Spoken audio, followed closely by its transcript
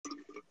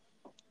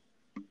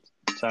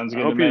Sounds I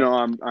good to hope you me.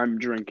 know I'm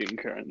drinking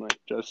currently.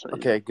 Just so you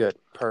Okay, good.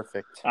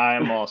 Perfect. I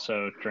am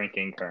also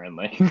drinking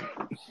currently. know.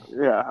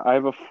 Yeah, I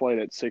have a flight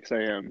at 6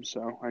 a.m.,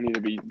 so I need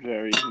to be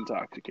very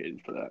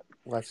intoxicated for that.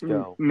 Let's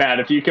go.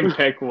 Matt, if you can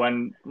pick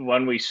when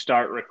we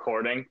start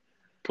recording,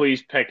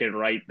 please pick it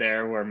right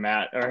there where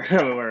Matt or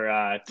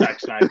where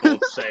Tex and I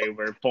both say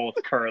we're both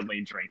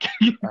currently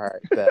drinking. All right,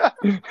 bet.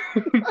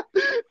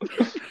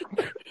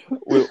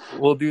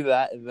 We'll do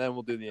that, and then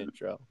we'll do the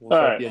intro. We'll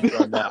All start right. the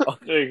intro now.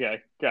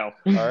 Okay, go.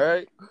 All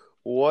right.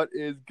 What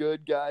is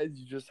good, guys?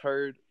 You just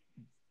heard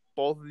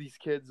both of these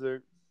kids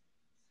are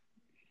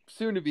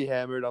soon to be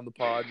hammered on the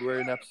pod. We're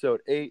in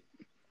episode 8.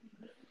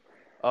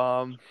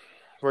 We're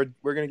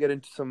gonna get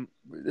into some.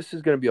 This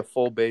is gonna be a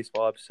full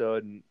baseball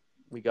episode, and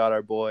we got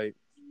our boy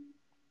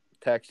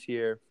Tex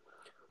here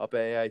up at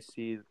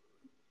AIC,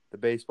 the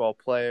baseball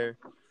player,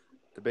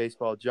 the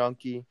baseball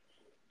junkie.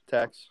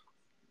 Tex,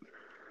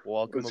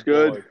 welcome What's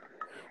aboard. good?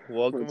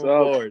 Welcome What's up?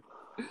 aboard.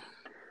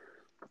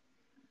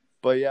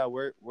 But yeah,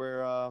 we're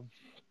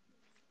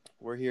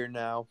here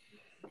now.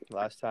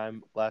 Last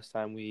time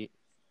we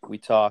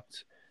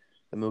talked,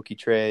 the Mookie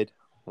trade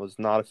was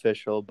not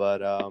official,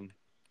 but a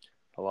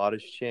lot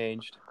has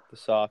changed. The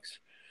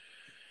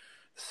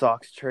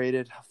Sox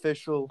traded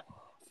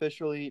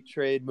officially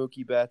trade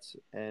Mookie Betts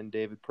and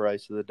David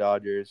Price to the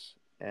Dodgers,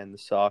 and the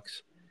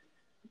Sox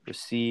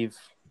receive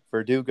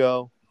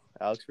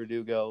Alex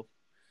Verdugo,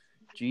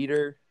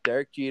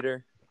 Derek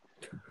Jeter,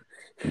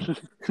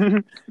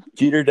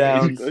 Jeter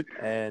Downs, Basically.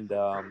 and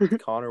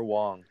Connor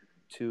Wong.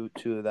 Two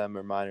of them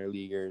are minor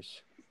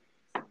leaguers.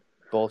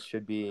 Both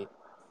should be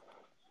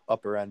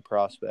upper end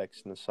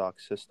prospects in the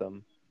Sox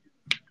system.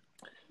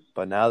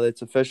 But now that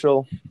it's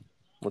official,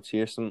 let's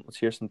hear some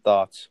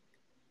thoughts.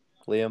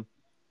 Liam?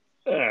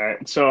 All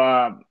right. So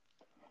I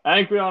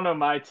think we all know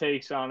my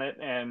takes on it,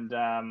 and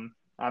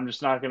I'm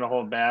just not going to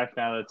hold back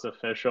now that it's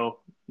official.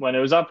 When it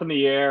was up in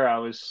the air, I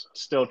was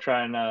still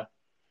trying to,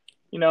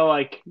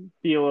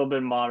 be a little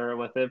bit moderate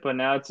with it, but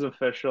now it's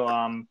official.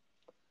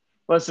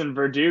 Listen,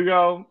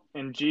 Verdugo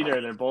and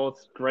Jeter, they're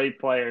both great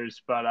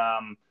players, but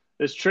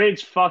this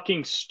trade's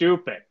fucking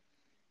stupid.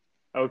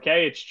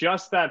 Okay? It's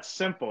just that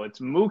simple. It's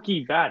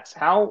Mookie Betts.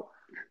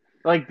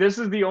 This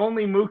is the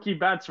only Mookie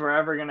Betts we're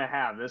ever going to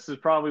have. This is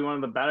probably one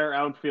of the better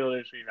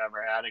outfielders we've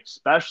ever had,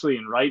 especially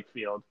in right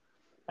field.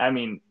 I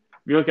mean,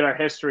 if you look at our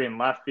history in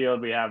left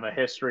field, we have a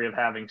history of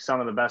having some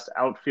of the best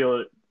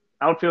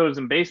outfielders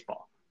in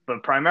baseball,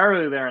 but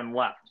primarily they're in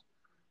left.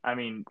 I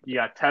mean, you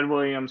got Ted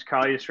Williams,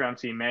 Carl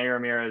Yastrzemski, Manny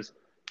Ramirez,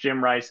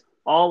 Jim Rice,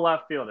 all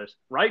left fielders.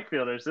 Right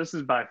fielders, this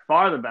is by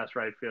far the best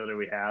right fielder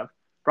we have.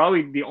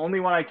 Probably the only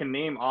one I can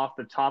name off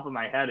the top of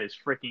my head is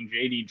freaking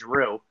J.D.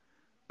 Drew.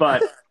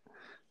 But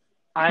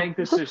I think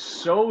this is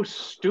so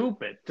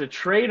stupid to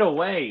trade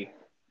away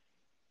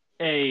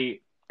a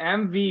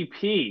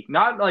MVP. It's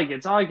not like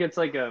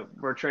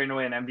we're trading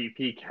away an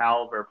MVP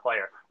caliber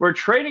player. We're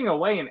trading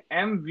away an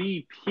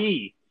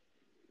MVP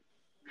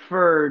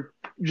for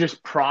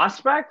just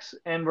prospects,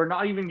 and we're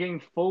not even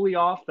getting fully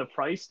off the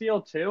price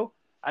deal too.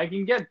 I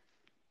can get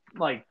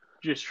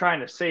just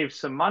trying to save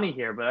some money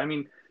here, but I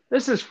mean,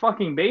 this is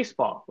fucking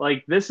baseball.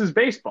 This is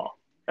baseball.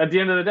 At the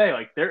end of the day,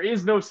 there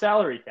is no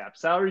salary cap.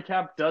 Salary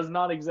cap does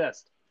not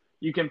exist.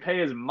 You can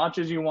pay as much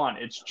as you want.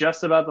 It's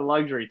just about the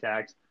luxury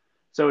tax.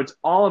 So it's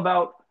all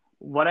about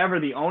whatever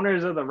the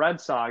owners of the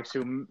Red Sox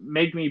who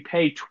make me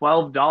pay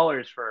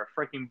 $12 for a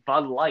freaking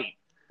Bud Light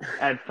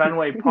at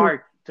Fenway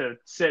Park to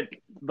sit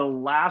the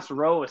last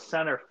row of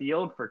center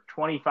field for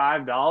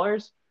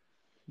 $25.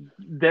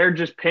 They're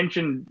just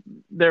pinching.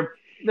 They're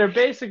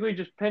basically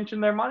just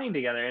pinching their money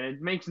together, and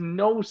it makes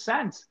no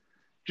sense.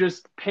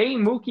 Just pay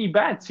Mookie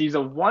Betts. He's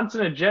a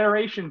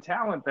once-in-a-generation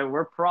talent that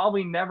we're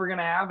probably never going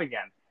to have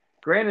again.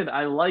 Granted,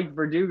 I like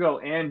Verdugo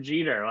and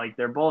Jeter.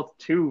 They're both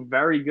two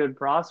very good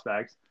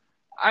prospects.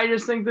 I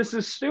just think this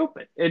is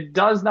stupid. It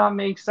does not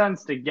make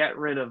sense to get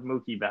rid of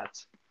Mookie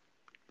Betts.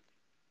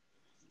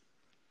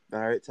 All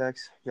right,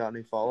 Tex, got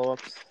any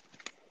follow-ups?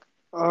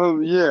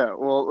 Yeah.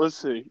 Well, let's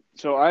see.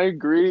 So I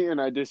agree and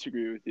I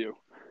disagree with you.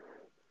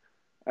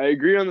 I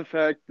agree on the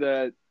fact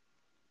that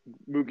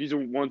Mookie's a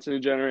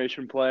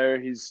once-in-a-generation player.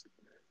 He's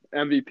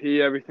MVP,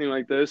 everything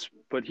like this,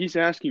 but he's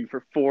asking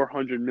for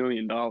 $400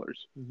 million.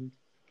 Mm-hmm.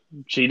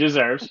 She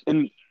deserves.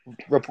 And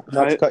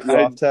not to cut you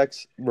off,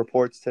 Tex,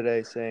 reports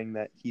today saying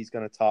that he's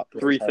going to top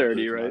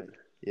 330, right?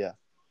 Yeah.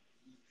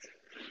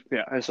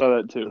 Yeah, I saw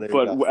that too.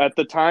 So but at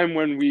the time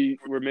when we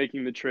were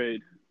making the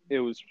trade, it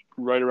was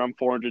right around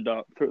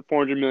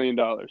 $400 million.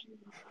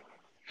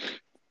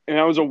 And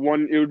that was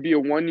it would be a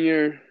 1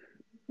 year.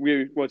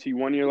 What's he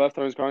 1 year left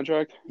on his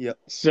contract? Yep.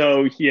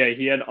 So yeah,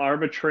 he had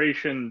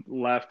arbitration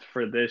left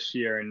for this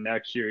year, and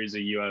next year he's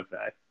a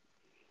UFA.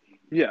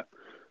 Yeah.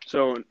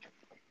 So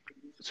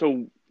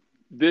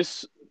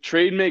this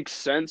trade makes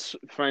sense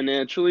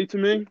financially to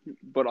me,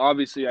 but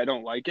obviously I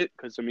don't like it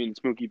because it's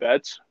Mookie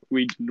Betts.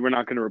 We're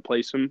not going to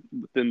replace him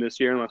within this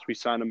year unless we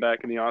sign him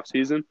back in the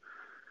offseason.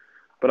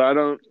 But I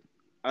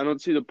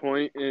don't see the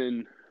point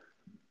in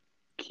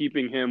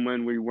keeping him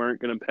when we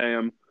weren't going to pay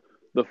him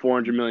the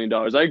 $400 million.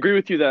 I agree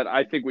with you that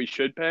I think we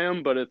should pay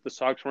him, but if the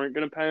Sox weren't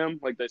going to pay him,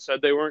 like they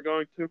said they weren't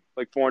going to,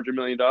 like $400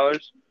 million,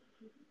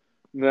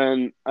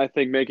 then I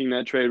think making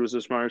that trade was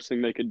the smartest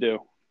thing they could do.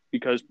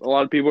 Because a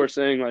lot of people are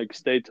saying, like,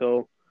 stay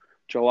till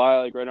July,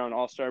 like right on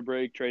All-Star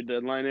break, trade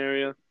deadline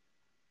area.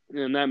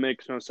 And that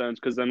makes no sense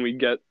because then we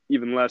get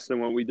even less than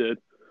what we did.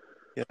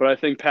 Yep. But I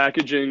think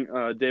packaging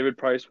David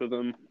Price with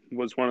him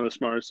was one of the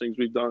smartest things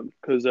we've done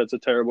because that's a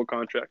terrible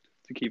contract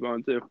to keep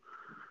on to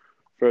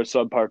for a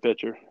subpar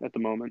pitcher at the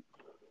moment.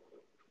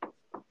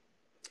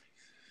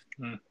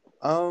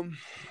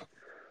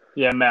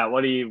 Yeah, Matt,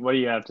 what do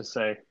you have to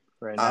say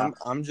right now?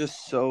 I'm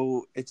just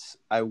so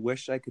I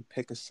wish I could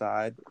pick a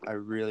side. I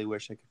really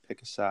wish I could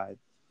pick a side,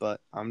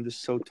 but I'm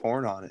just so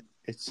torn on it.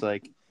 It's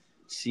like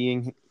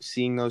seeing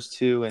those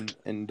two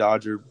in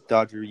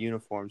Dodger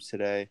uniforms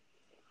today.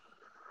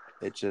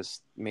 It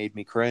just made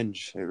me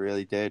cringe. It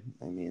really did.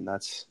 I mean,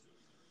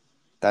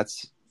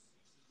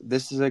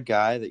 this is a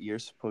guy that you're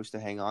supposed to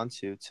hang on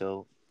to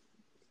till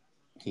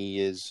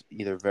he is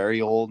either very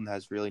old and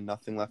has really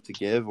nothing left to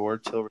give or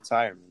till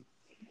retirement.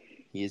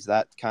 He is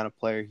that kind of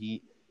player.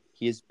 He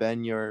has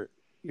been your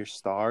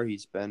star.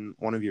 He's been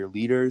one of your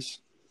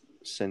leaders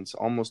since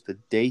almost the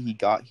day he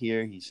got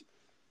here. He's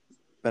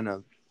been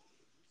a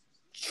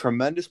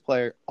tremendous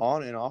player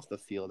on and off the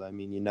field. I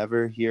mean, you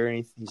never hear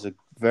anything. He's a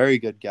very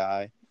good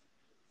guy.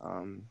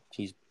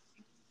 He's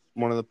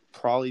one of the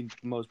probably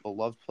most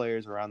beloved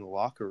players around the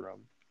locker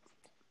room.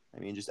 I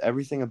mean, just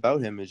everything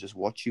about him is just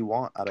what you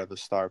want out of a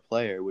star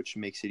player, which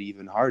makes it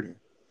even harder.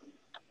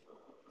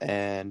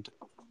 And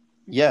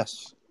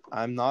yes,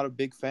 I'm not a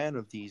big fan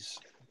of these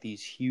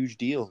huge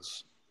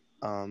deals.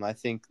 I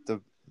think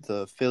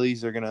the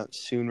Phillies are gonna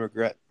soon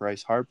regret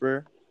Bryce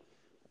Harper.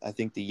 I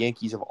think the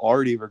Yankees have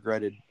already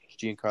regretted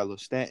Giancarlo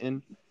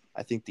Stanton.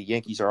 I think the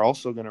Yankees are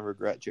also going to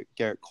regret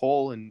Garrett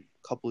Cole in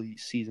a couple of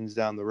seasons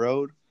down the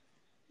road.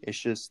 It's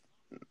just,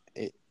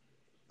 I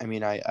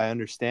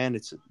understand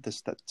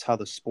that's how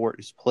the sport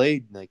is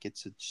played. Like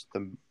it's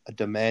a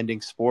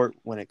demanding sport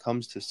when it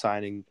comes to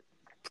signing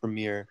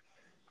premier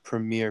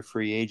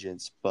free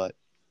agents. But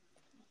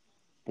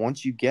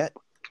once you get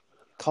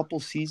a couple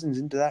seasons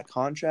into that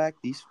contract,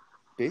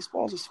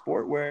 baseball is a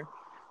sport where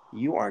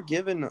you aren't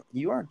given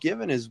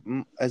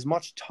as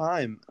much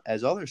time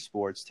as other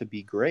sports to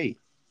be great.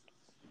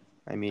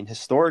 I mean,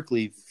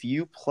 historically,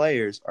 few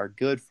players are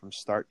good from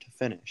start to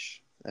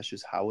finish. That's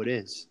just how it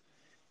is.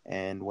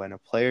 And when a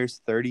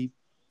player's 30,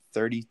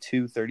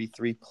 32,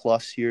 33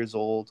 plus years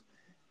old,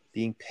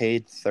 being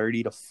paid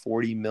 $30 to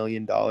 $40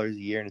 million a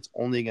year, and it's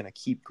only going to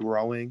keep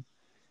growing,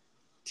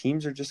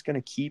 teams are just going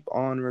to keep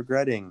on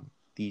regretting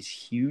these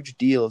huge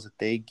deals that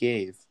they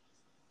gave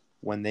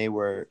when they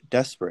were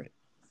desperate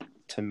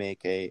to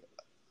make a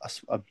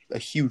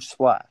huge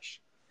splash.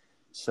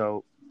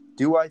 So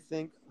do I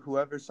think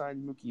whoever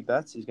signs Mookie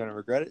Betts is going to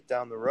regret it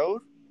down the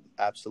road?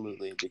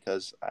 Absolutely,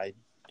 because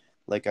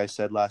like I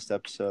said last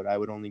episode, I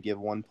would only give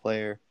one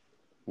player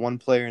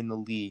in the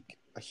league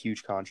a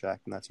huge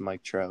contract, and that's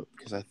Mike Trout,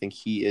 because I think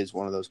he is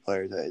one of those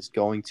players that is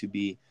going to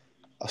be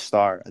a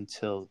star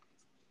until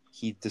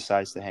he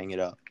decides to hang it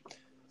up.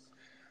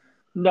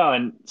 No,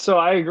 and so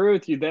I agree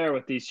with you there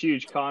with these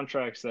huge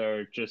contracts that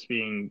are just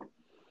being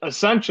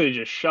essentially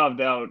just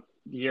shoved out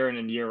year in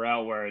and year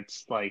out, where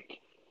it's like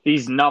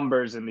these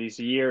numbers and these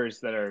years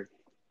that are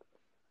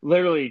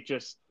literally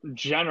just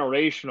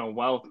generational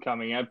wealth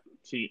coming at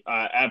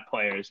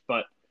players.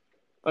 But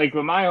like,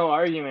 what my whole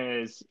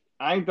argument is,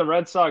 I think the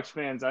Red Sox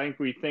fans, I don't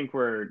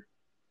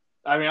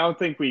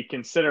think we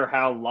consider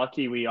how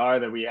lucky we are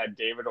that we had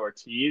David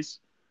Ortiz,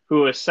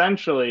 who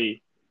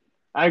essentially,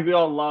 I think we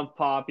all love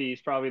Poppy.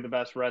 He's probably the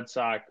best Red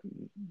Sox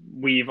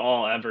we've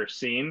all ever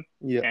seen,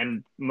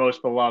 and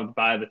most beloved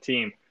by the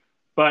team.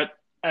 But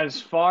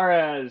as far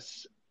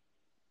as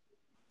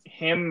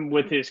him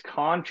with his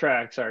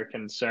contracts are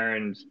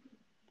concerned,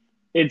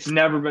 it's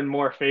never been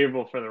more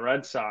favorable for the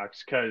Red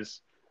Sox,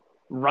 because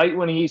right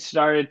when he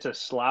started to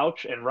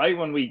slouch and right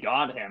when we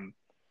got him,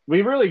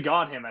 we really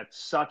got him at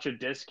such a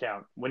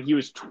discount when he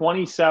was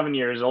 27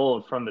 years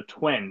old from the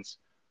Twins,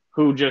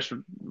 who just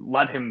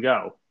let him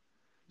go.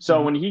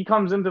 So when he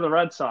comes into the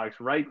Red Sox,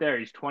 right there,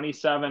 he's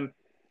 27.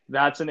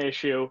 That's an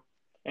issue.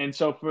 And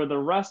so for the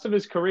rest of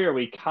his career,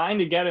 we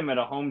kind of get him at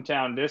a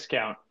hometown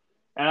discount.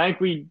 And I think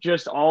we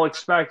just all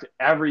expect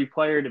every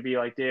player to be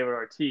like David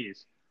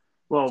Ortiz.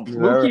 Well,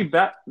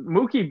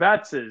 Mookie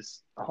Betts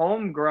is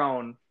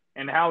homegrown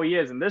and how he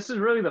is. And this is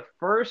really the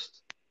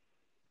first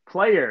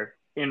player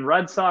in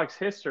Red Sox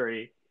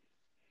history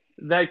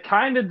that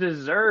kind of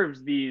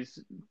deserves these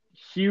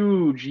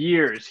huge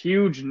years,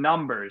 huge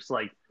numbers,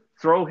 like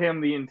throw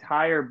him the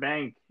entire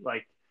bank,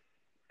 like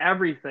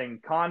everything,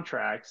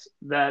 contracts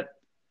that,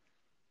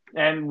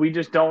 and we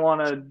just don't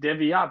want to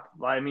divvy up.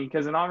 I mean,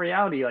 because in all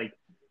reality, like,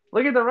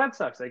 look at the Red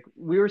Sox. Like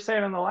we were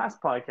saying on the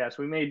last podcast,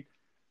 we made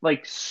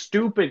like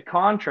stupid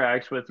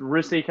contracts with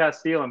Ricky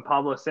Castillo and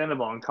Pablo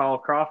Sandoval and Carl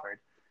Crawford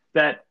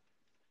that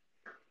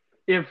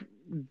if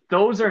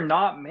those are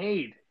not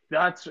made,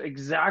 that's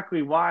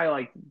exactly why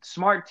like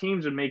smart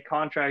teams would make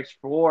contracts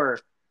for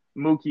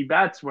Mookie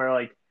Betts, where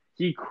like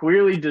he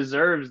clearly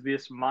deserves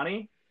this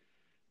money,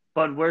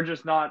 but we're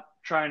just not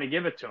trying to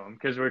give it to him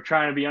because we're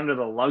trying to be under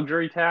the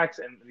luxury tax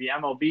and the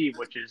MLB,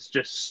 which is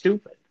just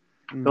stupid.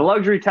 The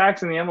luxury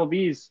tax and the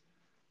MLB is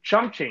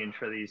chump change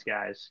for these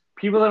guys.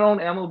 People that own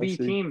MLB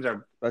teams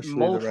are especially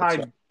the Red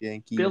Sox,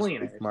 Yankees,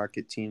 multi-billionaires. big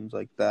market teams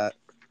like that.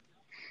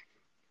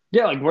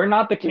 Yeah, like we're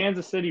not the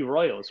Kansas City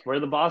Royals. We're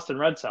the Boston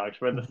Red Sox.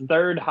 We're the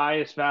third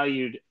highest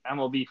valued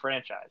MLB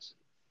franchise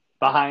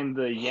behind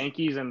the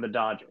Yankees and the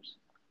Dodgers.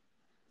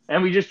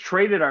 And we just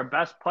traded our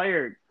best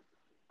player,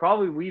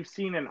 probably we've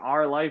seen in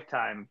our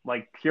lifetime,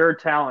 like pure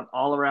talent,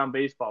 all around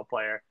baseball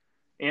player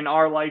in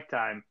our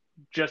lifetime,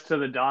 just to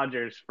the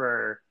Dodgers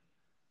for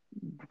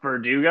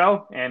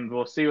Verdugo. And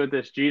we'll see what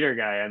this Jeter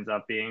guy ends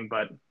up being.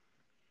 But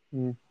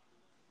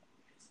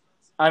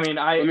I mean,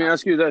 let me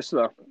ask you this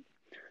though: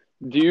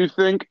 do you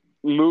think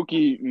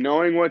Mookie,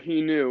 knowing what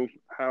he knew,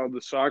 how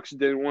the Sox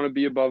didn't want to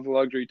be above the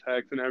luxury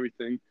tax and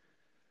everything,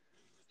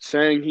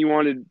 saying he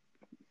wanted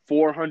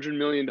 $400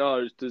 million,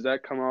 does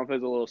that come off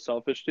as a little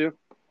selfish to you?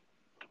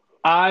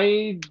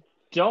 I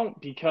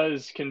don't,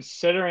 because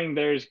considering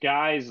there's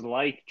guys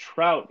like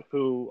Trout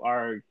who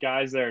are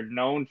guys that are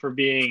known for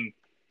being,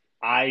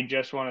 I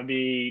just want to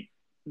be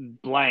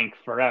blank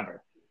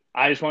forever.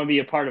 I just want to be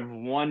a part of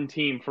one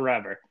team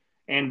forever.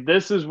 And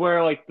this is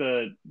where like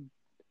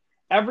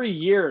every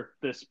year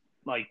this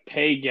like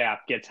pay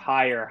gap gets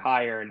higher,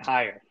 higher, and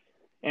higher.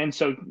 And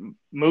so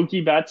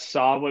Mookie Betts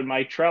saw what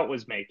Mike Trout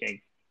was making.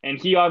 And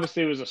he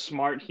obviously was a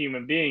smart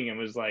human being and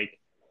was like,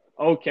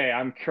 okay,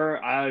 I'm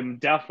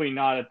definitely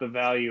not at the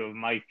value of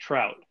Mike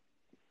Trout.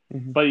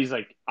 But he's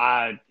like,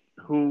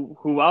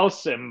 who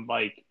else am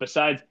like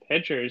besides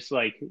pitchers,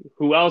 like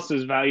who else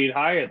is valued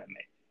higher than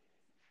me?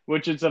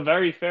 Which is a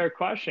very fair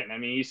question. I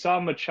mean, you saw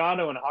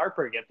Machado and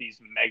Harper get these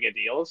mega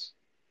deals.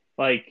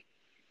 Like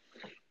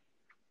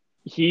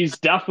he's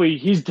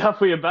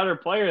definitely a better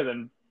player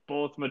than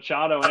both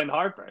Machado and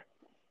Harper.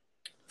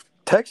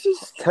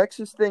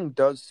 Texas thing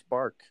does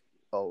spark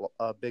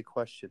a big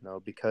question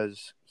though,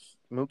 because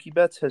Mookie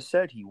Betts has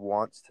said he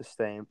wanted to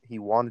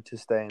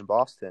stay in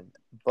Boston,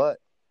 but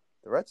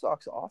the Red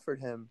Sox offered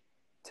him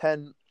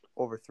 10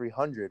 over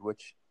 300,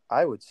 which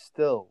I would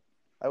still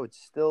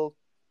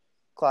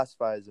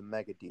classify as a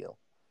mega deal.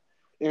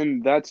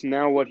 And that's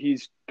now what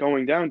he's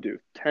going down to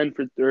 10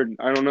 for third.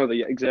 I don't know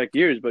the exact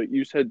years, but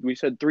we said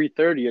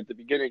 330 at the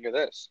beginning of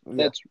this.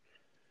 Yeah.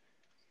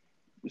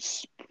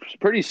 That's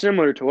pretty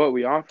similar to what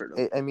we offered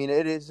him. I mean,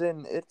 it's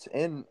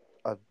in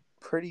a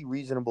pretty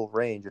reasonable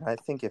range, and I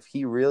think if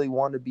he really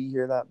wanted to be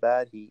here that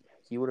bad, he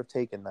would have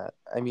taken that.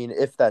 I mean,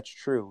 if that's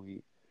true,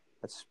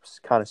 that's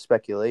kind of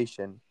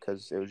speculation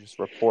because it was just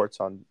reports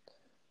on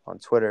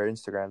Twitter,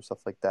 Instagram,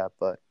 stuff like that.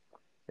 But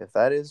if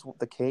that is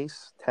the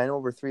case, 10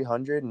 over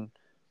 300, and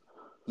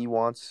he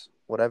wants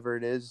whatever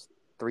it is,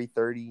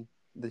 330,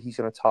 that he's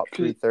going to top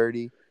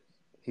 330,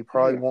 he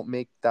probably won't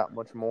make that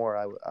much more,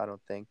 I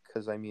don't think,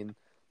 because, I mean,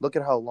 look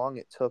at how long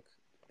it took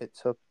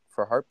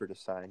for Harper to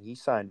sign. He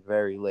signed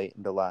very late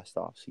into last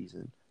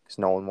offseason because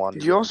no one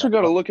wanted. You also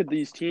got to look at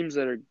these teams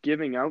that are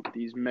giving out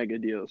these mega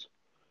deals.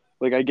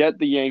 Like, I get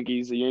the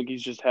Yankees. The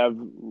Yankees just have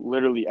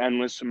literally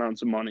endless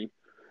amounts of money.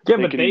 Yeah,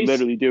 they but can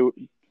literally do.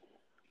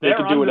 They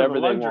can do whatever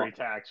they want. Luxury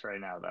tax right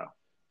now, though.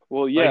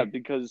 Well, yeah,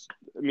 because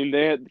I mean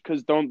they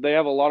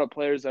have a lot of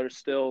players that are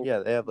still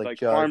they have like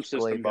Judge, farm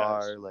system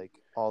guys. Like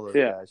all those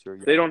guys.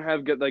 They don't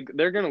have good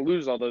they're gonna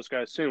lose all those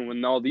guys soon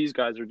when all these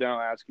guys are now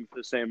asking for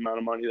the same amount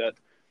of money that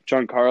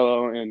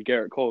Giancarlo and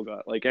Garrett Cole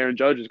got. Like Aaron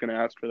Judge is gonna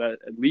ask for that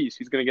at least.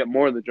 He's gonna get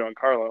more than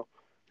Giancarlo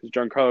because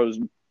Giancarlo's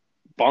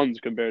buns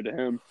compared to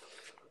him.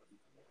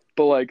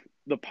 But like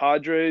the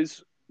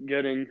Padres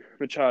getting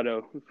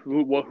Machado,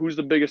 who's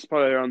the biggest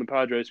player on the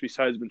Padres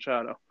besides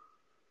Machado?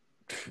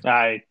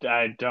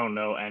 I don't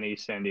know any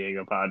San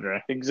Diego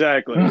Padre.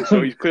 Exactly.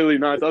 So he's clearly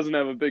doesn't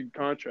have a big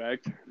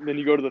contract. Then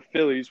you go to the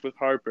Phillies with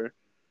Harper.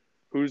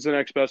 Who's the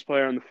next best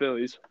player on the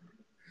Phillies?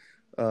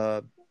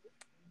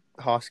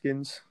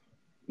 Hoskins.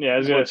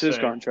 Yeah, what's his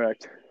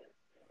contract?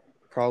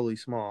 Probably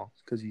small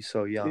because he's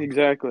so young.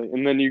 Exactly.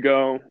 And then you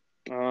go,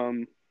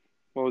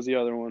 what was the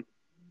other one?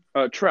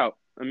 Trout.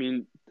 I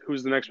mean,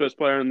 who's the next best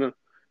player in the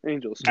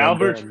Angels?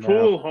 Albert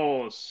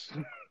Pujols.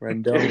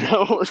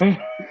 Rendon.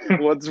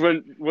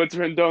 What's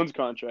Rendon's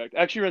contract?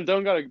 Actually,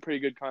 Rendon got a pretty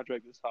good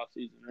contract this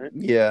offseason, right?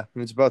 Yeah,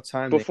 and it's about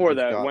time. Before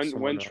that,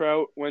 when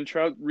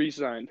Trout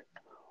re-signed,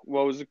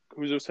 who's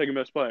his second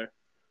best player?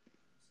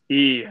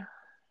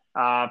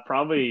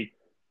 Probably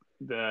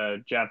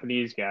the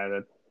Japanese guy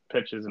that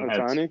pitches and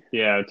Ohtani? hits.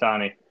 Yeah,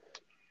 Ohtani.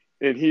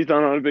 And he's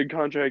not on a big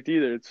contract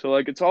either. So,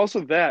 like, it's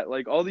also that.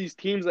 Like, all these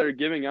teams that are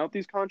giving out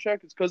these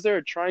contracts, it's because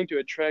they're trying to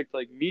attract,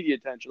 like, media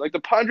attention. Like,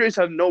 the Padres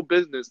have no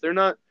business. They're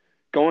not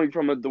going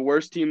from the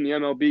worst team in the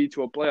MLB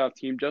to a playoff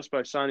team just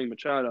by signing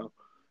Machado.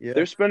 Yeah.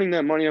 They're spending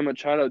that money on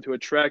Machado to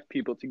attract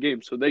people to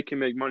games so they can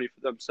make money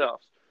for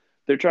themselves.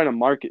 They're trying to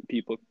market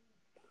people.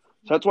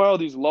 So that's why all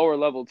these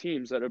lower-level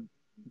teams that are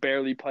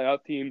barely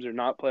playoff teams or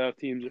not playoff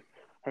teams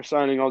are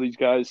signing all these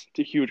guys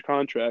to huge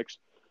contracts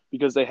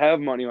because they have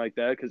money like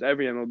that, because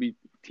every MLB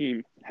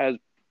team has $1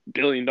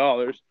 billion,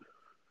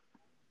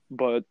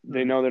 but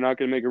they know they're not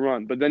going to make a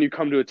run. But then you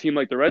come to a team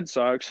like the Red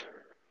Sox,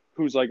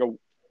 who's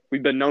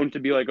we've been known to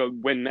be like a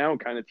win now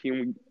kind of team.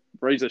 We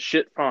raise a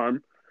shit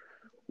farm.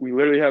 We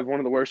literally have one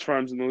of the worst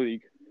farms in the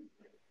league.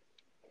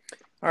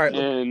 All right.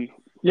 And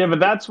yeah, but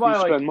that's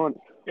why, we spend money.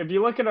 If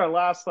you look at our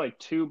last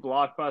two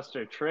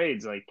blockbuster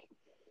trades,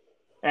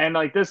 and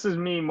this is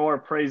me more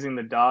praising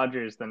the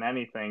Dodgers than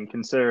anything,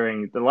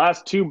 considering the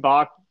last two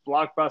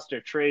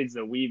blockbuster trades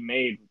that we've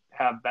made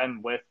have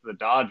been with the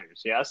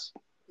Dodgers. Yes.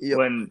 Yep.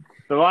 When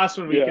the last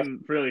one we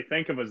can really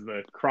think of was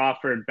the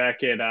Crawford,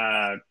 Beckett,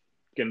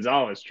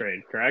 Gonzalez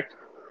trade, correct?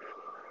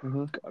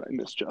 Mm-hmm. God, I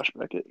miss Josh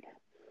Beckett.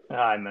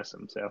 I miss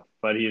him too,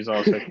 but he's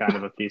also kind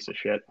of a piece of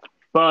shit.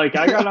 But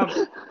I got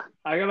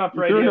up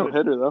right here. No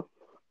hitter though.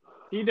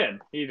 He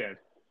did.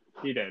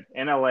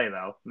 In LA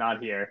though,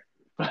 not here.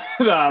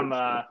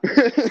 But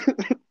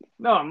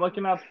no, I'm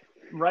looking up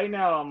right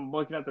now. I'm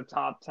looking at the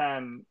top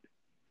 10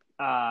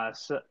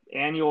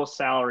 annual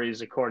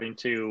salaries according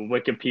to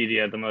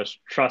Wikipedia, the most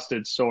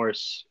trusted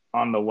source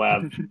on the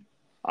web.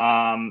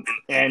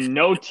 And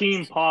no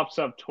team pops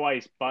up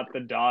twice but the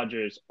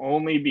Dodgers,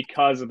 only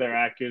because of their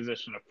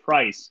acquisition of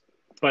Price.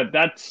 But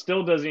that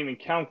still doesn't even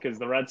count because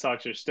the Red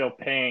Sox are still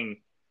paying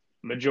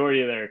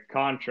majority of their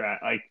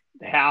contract,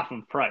 half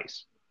of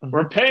Price. Mm-hmm.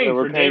 We're paying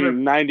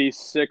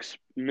 $96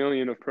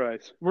 million of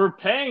Price. We're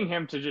paying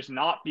him to just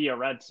not be a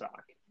Red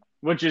Sox,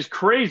 which is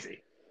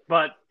crazy.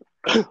 But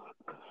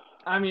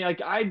I mean,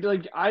 I'd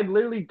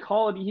literally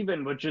call it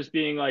even with just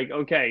being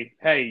okay,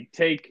 hey,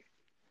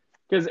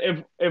 because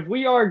if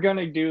we are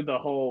gonna do the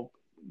whole,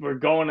 we're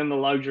going in the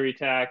luxury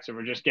tax or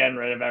we're just getting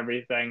rid of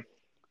everything,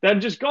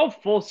 then just go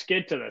full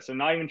skid to this and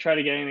not even try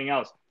to get anything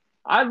else.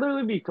 I'd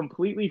literally be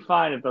completely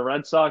fine if the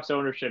Red Sox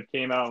ownership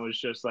came out and was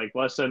just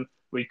listen,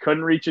 we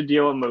couldn't reach a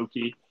deal with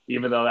Mookie,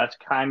 even though that's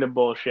kind of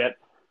bullshit.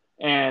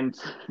 And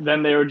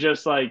then they were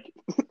just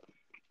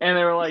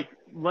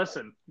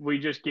listen, we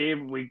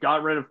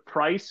got rid of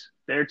Price.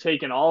 They're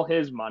taking all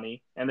his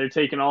money and they're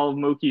taking all of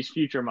Mookie's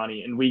future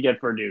money and we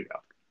get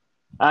Verdugo.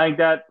 I think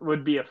that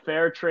would be a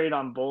fair trade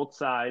on both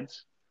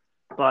sides.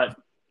 But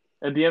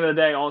at the end of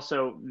the day,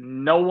 also,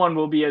 no one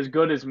will be as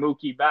good as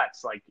Mookie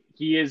Betts.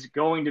 He is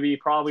going to be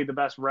probably the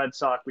best Red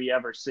Sox we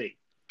ever see.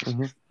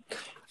 Mm-hmm.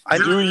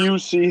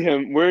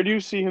 Where do you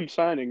see him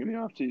signing in the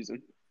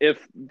offseason?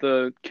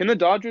 Can the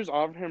Dodgers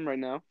offer him right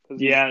now?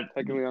 Yeah. He's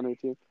technically on their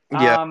team.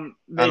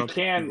 They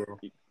can.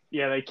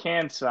 Yeah, they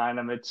can sign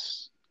him.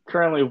 It's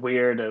currently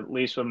weird, at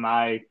least with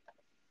my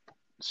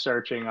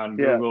searching on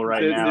Google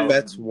right now.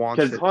 Betts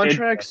wants it.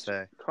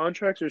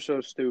 Contracts are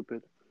so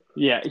stupid.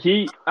 Yeah,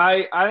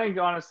 I think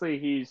honestly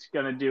he's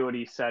gonna do what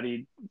he said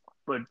he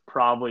would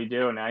probably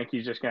do, and I think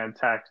he's just gonna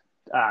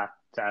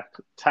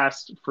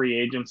test free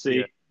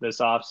agency this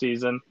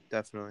offseason.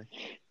 Definitely.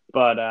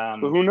 But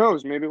who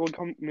knows? Maybe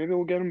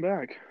we'll get him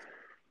back.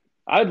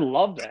 I'd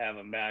love to have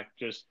him back.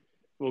 Just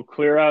we'll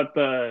clear out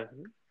the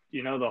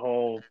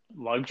whole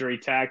luxury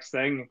tax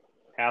thing.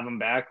 Have him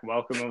back.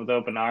 Welcome him with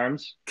open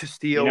arms.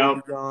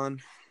 Castillo gone.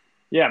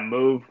 Yeah,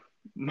 move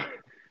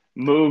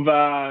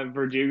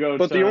Verdugo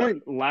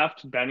to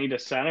left, Benny to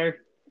center.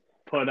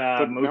 Put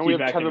Mookie now we have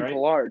back Kevin in right.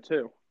 Pillar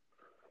too.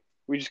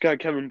 We just got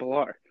Kevin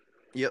Pillar.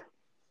 Yep.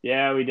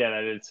 Yeah, we did.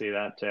 I did see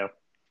that too.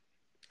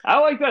 I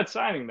like that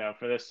signing though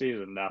for this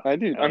season though. I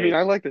do. I mean,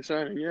 I like the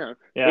signing. Yeah.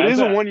 It is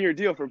a 1-year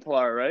deal for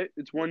Pillar, right?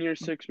 It's 1 year,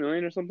 $6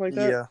 million or something like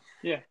that.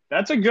 Yeah.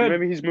 That's a good. So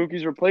maybe he's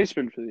Mookie's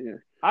replacement for the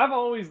year. I've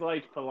always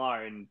liked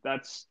Pillar, and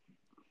that's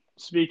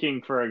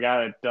speaking for a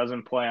guy that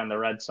doesn't play on the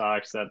Red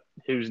Sox,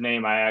 whose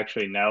name I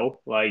actually know.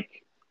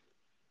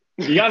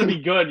 You got to be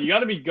good. You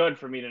got to be good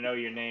for me to know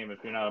your name if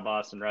you're not a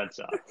Boston Red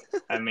Sox.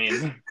 I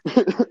mean.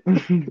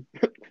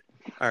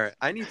 All right,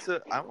 I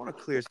want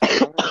to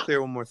clear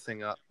one more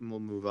thing up, and we'll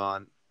move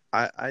on.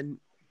 I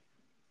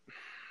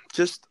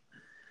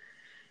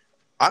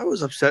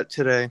was upset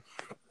today.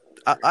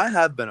 I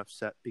have been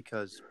upset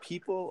because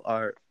people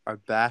are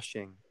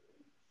bashing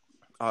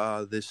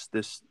this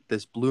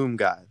Bloom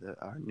guy,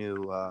 our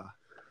new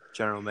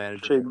general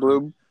manager, Jay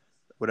Bloom,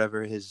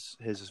 whatever his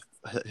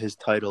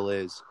title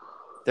is.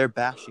 They're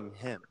bashing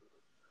him,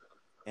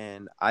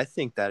 and I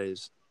think that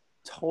is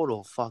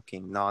total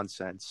fucking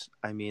nonsense.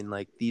 I mean,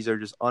 these are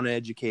just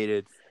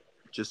uneducated,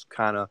 just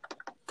kind of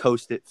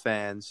coast it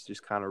fans,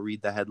 just kind of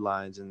read the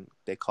headlines and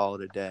they call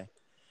it a day.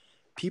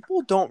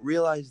 People don't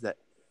realize that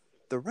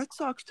the Red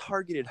Sox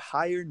targeted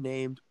higher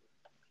named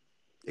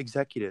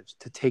executives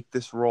to take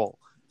this role.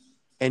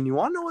 And you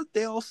want to know what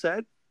they all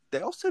said? They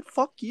all said,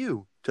 fuck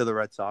you to the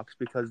Red Sox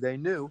because they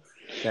knew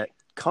that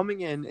coming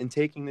in and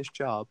taking this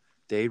job,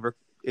 the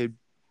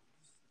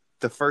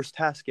first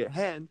task at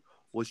hand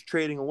was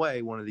trading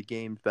away one of the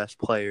game's best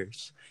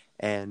players.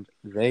 And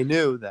they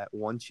knew that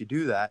once you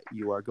do that,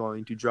 you are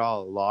going to draw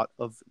a lot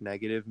of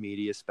negative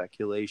media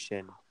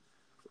speculation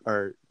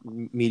or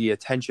media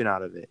attention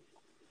out of it.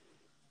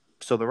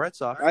 So the Red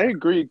Sox... I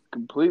agree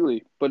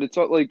completely, but it's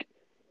not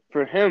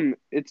for him,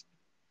 it's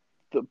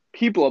the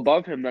people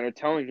above him that are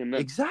telling him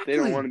that Exactly. they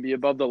don't want to be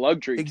above the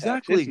luxury tax.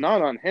 Exactly. It's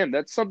not on him.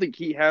 That's something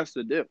he has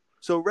to do.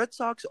 So Red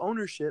Sox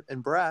ownership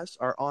and brass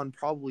are on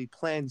probably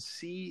plan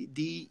C,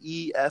 D,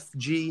 E, F,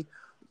 G,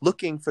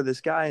 looking for this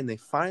guy, and they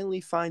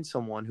finally find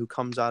someone who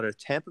comes out of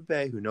Tampa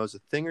Bay who knows a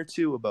thing or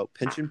two about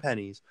pinching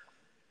pennies.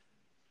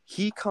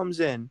 He comes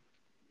in.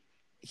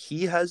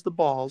 He has the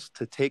balls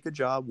to take a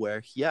job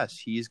where, yes,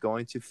 he is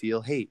going to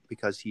feel hate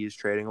because he is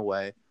trading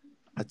away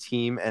a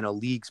team and a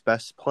league's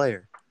best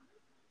player.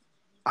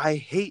 I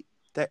hate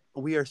that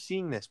we are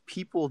seeing this.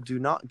 People do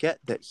not get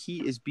that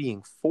he is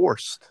being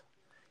forced.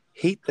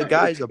 Hate the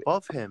guys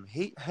above him.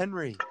 Hate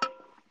Henry.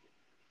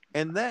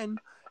 And then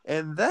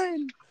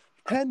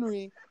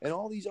Henry and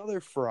all these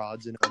other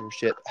frauds in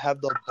ownership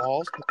have the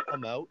balls to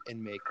come out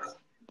and make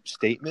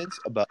statements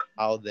about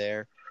how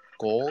their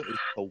goal is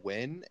to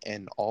win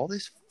and all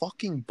this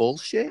fucking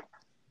bullshit.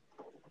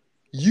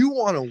 You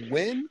want to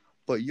win,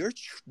 but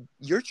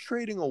you're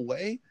trading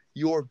away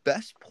your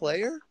best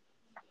player?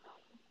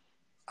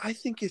 I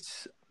think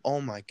it's,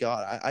 oh my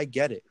God, I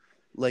get it.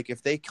 Like,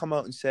 if they come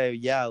out and say,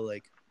 yeah,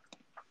 like,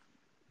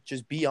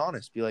 just be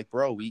honest. Be like,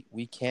 bro,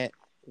 we can't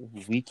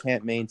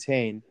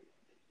maintain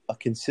a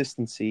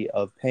consistency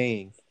of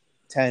paying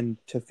 $10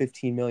 to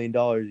 $15 million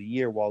a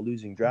year while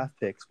losing draft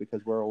picks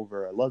because we're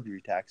over a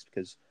luxury tax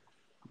because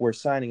we're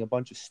signing a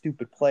bunch of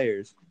stupid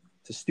players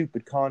to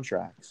stupid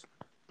contracts.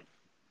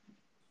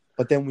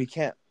 But then we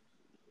can't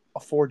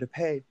afford to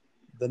pay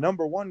the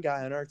number one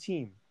guy on our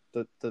team,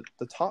 the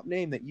top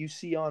name that you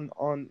see on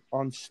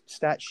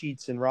stat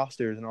sheets and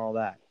rosters and all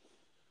that.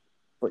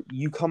 But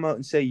you come out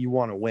and say you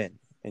want to win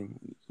and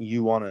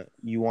you want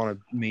to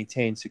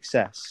maintain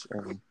success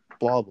and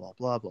blah blah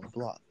blah blah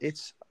blah.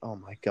 It's, oh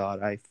my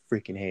God, I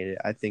freaking hate it.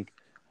 I think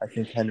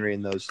Henry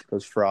and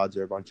those frauds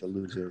are a bunch of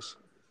losers.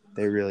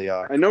 They really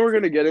are. I know we're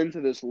gonna get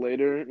into this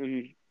later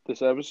in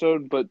this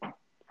episode, but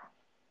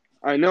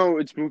I know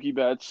it's Mookie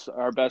Betts,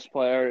 our best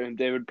player, and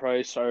David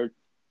Price, our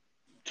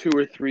 2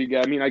 or 3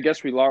 guy. I mean, I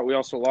guess we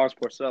also lost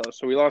Porcello,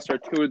 so we lost our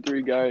 2 or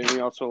 3 guy, and we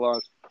also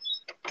lost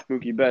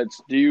Mookie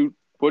Betts. Do you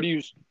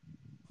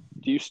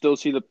still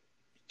see the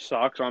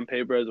Sox on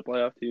paper as a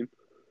playoff team?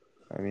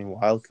 I mean,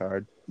 wild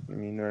card. I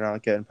mean, they're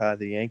not getting past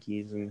the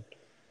Yankees, and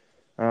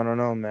I don't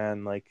know,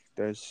 man. Like,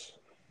 it's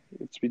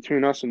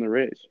between us and the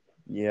Rays.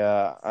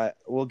 Yeah,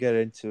 we'll get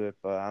into it,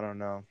 but I don't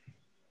know.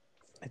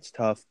 It's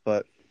tough,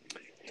 but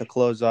to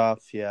close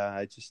off, yeah,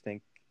 I just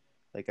think,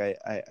 like,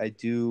 I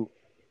do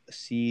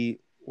see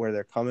where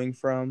they're coming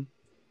from,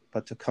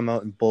 but to come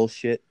out and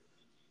bullshit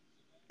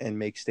and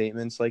make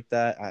statements like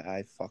that,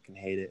 I fucking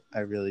hate it. I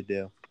really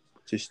do.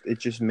 It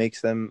just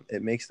makes them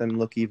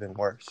look even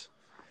worse.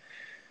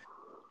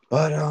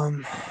 But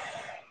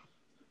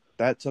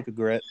that took a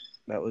grit.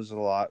 That was a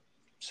lot.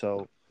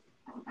 So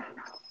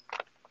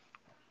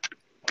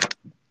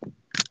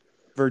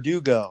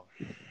Verdugo.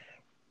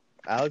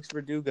 Alex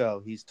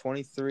Verdugo, he's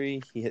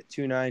 23. He hit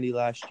 .290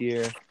 last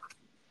year.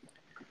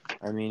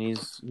 I mean,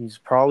 he's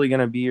probably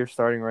gonna be your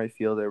starting right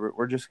fielder.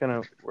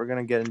 We're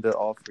gonna get into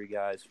all 3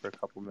 guys for a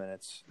couple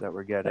minutes that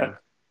we're getting.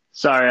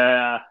 Sorry,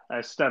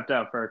 I stepped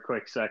out for a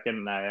quick second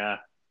and I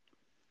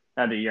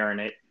had to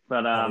urinate.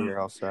 But you're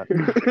all set.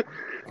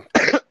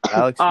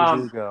 Alex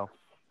Verdugo.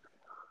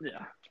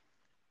 Yeah.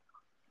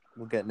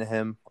 We'll get into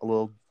him a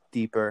little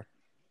deeper.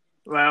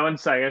 Well, one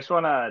second. I just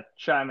want to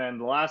chime in.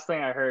 The last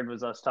thing I heard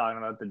was us talking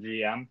about the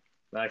GM. Is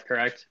that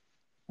correct?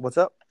 What's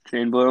up?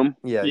 Shane Bloom?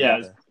 Yeah.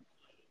 Yeah,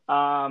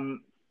 I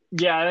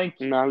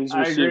think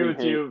I agree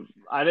with you.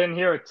 I didn't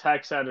hear what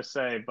Tex had to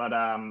say, but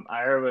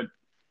I heard what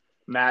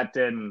Matt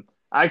did, and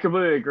I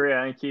completely agree.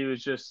 I think he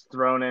was just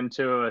thrown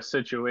into a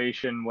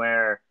situation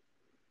where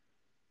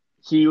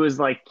he was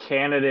like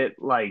candidate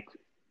like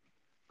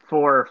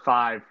 4 or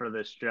 5 for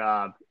this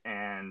job,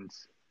 and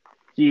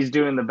he's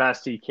doing the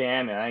best he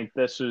can. And I think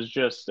this was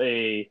just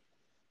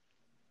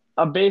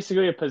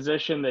basically a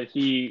position that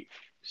he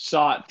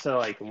sought to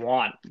like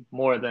want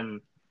more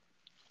than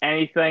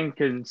anything,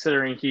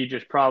 considering he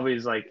just probably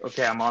is like,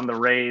 okay, I'm the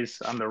Rays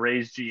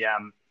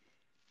GM,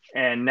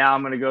 and now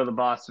I'm going to go to the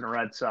Boston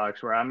Red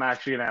Sox where I'm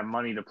actually going to have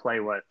money to play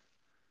with.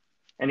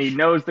 And he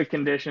knows the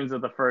conditions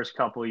of the first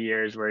couple of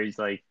years where he's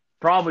like,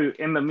 probably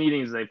in the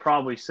meetings, they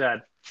probably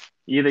said,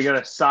 you either got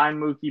to sign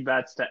Mookie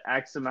Betts to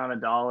X amount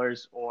of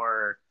dollars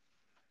or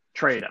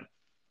trade him.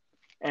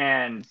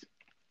 And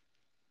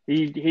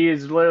he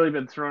has literally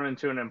been thrown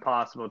into an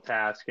impossible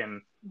task.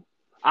 And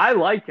I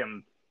like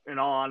him, in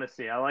all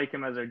honesty. I like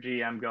him as our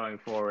GM going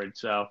forward.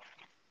 So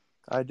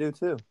I do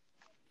too.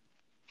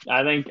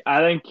 I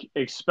think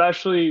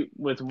especially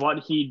with what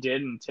he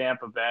did in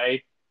Tampa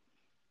Bay,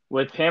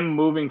 with him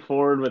moving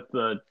forward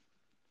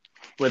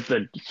with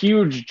the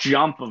huge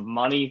jump of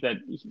money that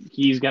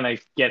he's going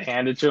to get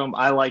handed to him,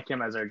 I like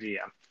him as our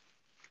GM.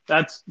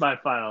 That's my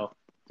final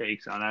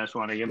takes on it. I just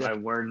want to get my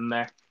word in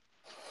there.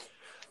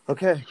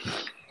 Okay.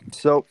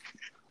 So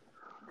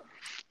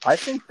I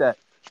think that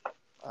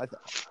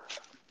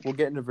we'll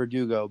get into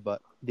Verdugo,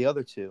 but the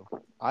other 2,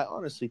 I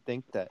honestly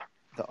think that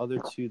the other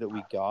 2 that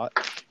we got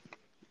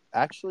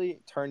actually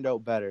turned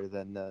out better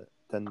than the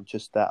than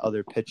just that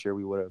other pitcher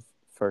we would have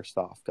first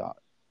off got,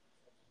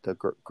 the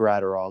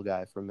Gratterall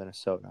guy from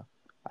Minnesota.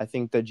 I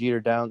think that Jeter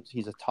Downs,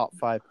 he's a top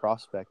 5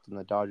 prospect in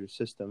the Dodgers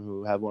system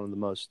who have one of the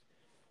most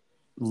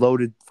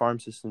loaded farm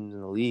systems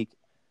in the league.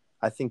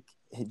 I think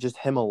just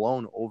him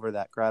alone over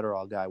that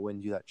Gratterall guy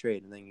wins you that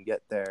trade. And then you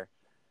get their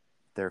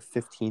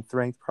 15th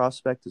ranked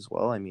prospect as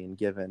well. I mean,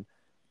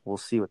 we'll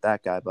see with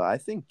that guy. But I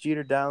think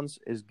Jeter Downs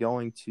he's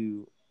going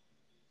to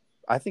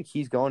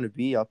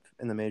be up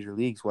in the major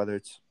leagues, whether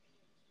it's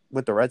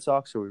with the Red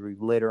Sox or we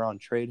later on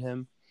trade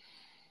him.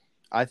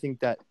 I think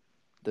that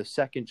the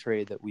second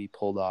trade that we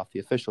pulled off, the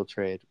official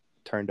trade,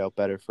 turned out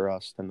better for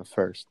us than the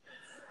first.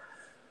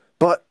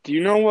 But do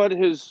you know what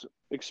his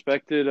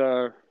expected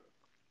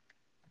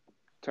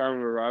time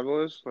of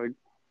arrival is? Like,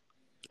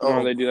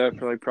 when they do that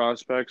for like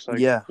prospects, like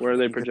where are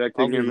they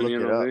projecting him in the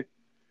MLB?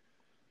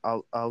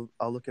 I'll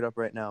look it up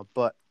right now.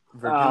 But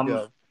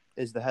Verdugo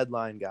is the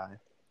headline guy.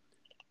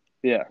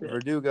 Yeah,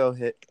 Verdugo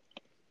hit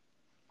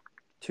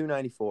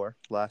 .294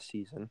 last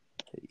season.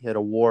 He had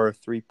a WAR of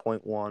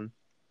 3.1,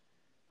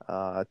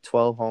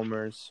 12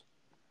 homers,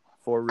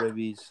 44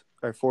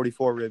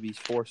 ribbies,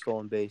 4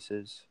 stolen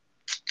bases.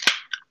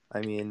 I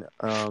mean,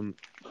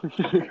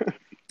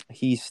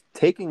 he's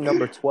taking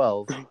number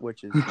 12,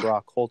 which is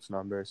Brock Holt's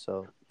number,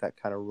 so that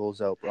kind of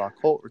rules out Brock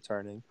Holt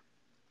returning,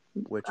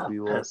 which we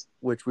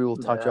will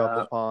touch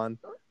up upon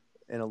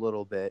in a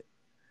little bit.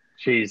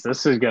 Jeez,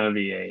 this is going to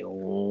be a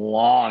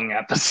long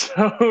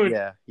episode.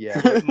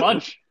 Yeah.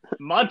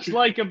 much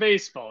like a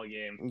baseball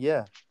game.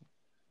 Yeah.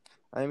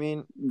 I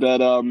mean, that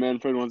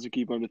Manfred wants to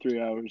keep under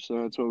 3 hours,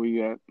 so that's what we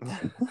got.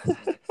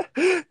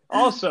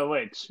 Also,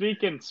 wait,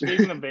 speaking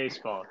of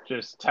baseball,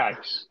 just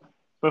text.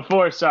 Matt,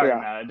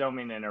 I don't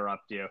mean to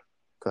interrupt you.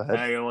 Go ahead. I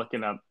know you're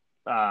looking up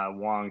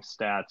Wong's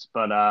stats,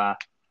 but I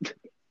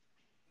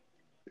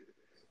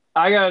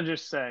gotta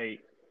just say,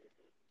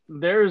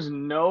 there's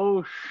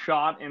no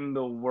shot in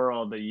the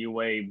world that you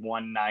weigh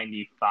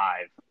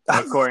 195,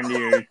 according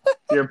to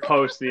your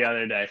post the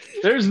other day.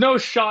 There's no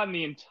shot in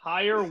the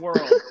entire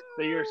world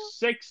that you're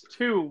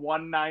 6'2",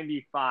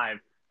 195.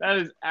 That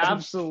is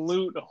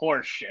absolute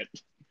horseshit.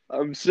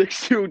 I'm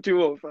 6'2",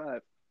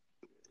 205.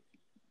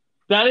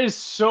 That is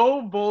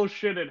so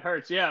bullshit it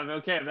hurts. Yeah,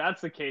 okay, if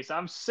that's the case,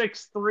 I'm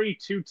 6'3",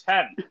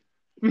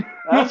 210.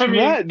 That's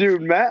Matt,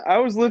 dude. Matt, I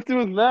was lifting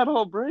with Matt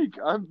all break.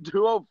 I'm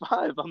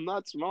 205. I'm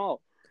not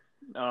small.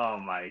 Oh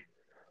my!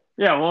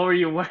 Yeah, what were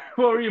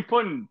you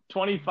putting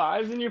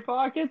 25s in your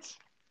pockets?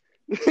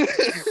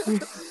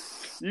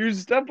 You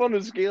step on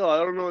the scale. I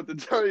don't know what to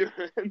tell you,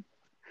 man.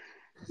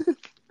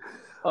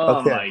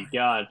 Oh my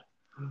god!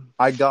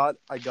 I got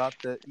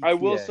the ETA. I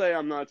will say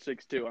I'm not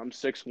 6'2". I'm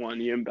 6'1".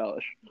 You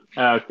embellish.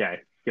 Okay,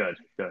 good.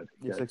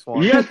 You're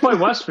 6'1". You guys play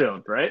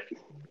Westfield, right?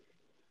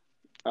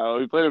 Oh,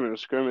 we played them in a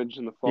scrimmage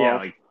in the fall.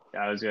 Yeah,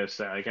 I was gonna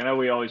say, I know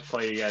we always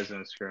play you guys in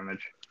a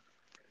scrimmage.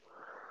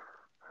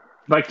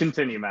 But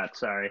continue, Matt.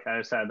 Sorry, I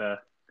just had to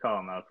call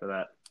him out for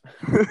that.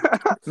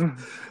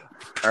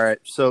 All right,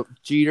 so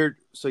Jeter.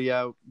 So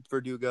yeah,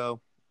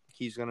 Verdugo,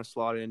 he's gonna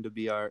slot in to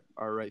be our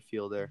right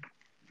fielder.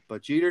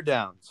 But Jeter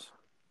Downs,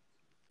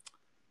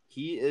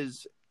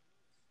 he's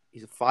a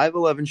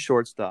 5'11"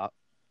 shortstop,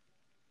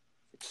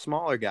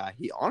 smaller guy.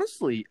 He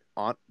honestly,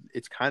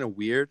 it's kind of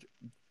weird.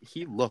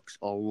 He looks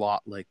a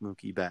lot like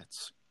Mookie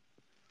Betts.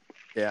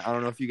 Yeah, I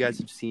don't know if you guys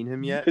have seen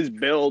him yet. His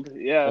build,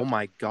 yeah. Oh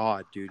my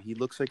god, dude, he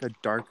looks like a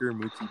darker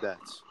Mookie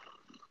Betts.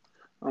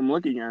 I'm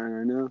looking at it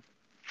right now.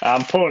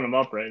 I'm pulling him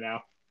up right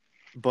now.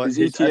 But his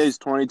ETA is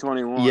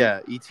 2021.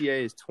 Yeah, ETA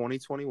is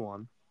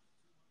 2021.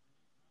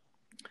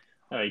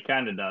 Oh, he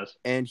kind of does.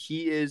 And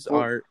he is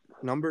our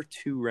number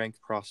 2 ranked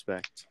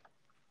prospect.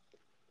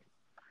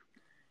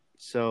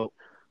 So,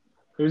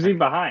 who's he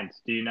behind?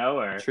 Do you know?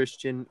 Or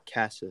Tristan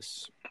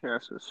Cassis,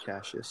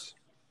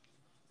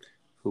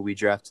 who we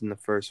drafted in the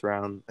first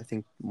round, I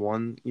think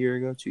 2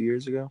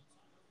 years ago.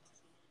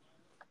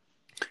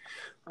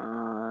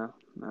 I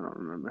don't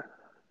remember.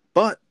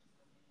 But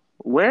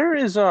where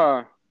is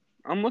I'm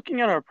looking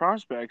at our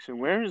prospects, and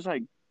where is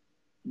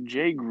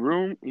Jay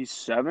Groom? He's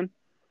 7.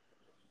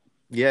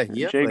 Yeah,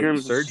 he had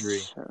Groom's surgery.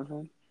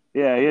 7.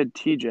 Yeah, he had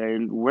TJ.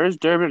 And where's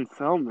Durbin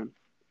Feldman?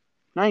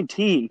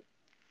 19.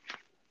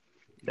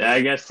 Yeah,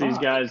 I guess these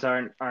guys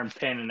aren't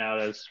panning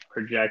out as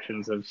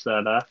projections have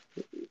said.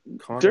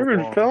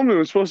 Durbin Feldman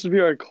was supposed to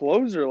be our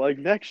closer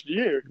next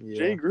year. Yeah.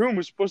 Jay Groom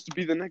was supposed to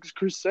be the next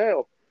Chris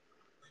Sale.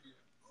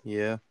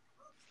 Yeah.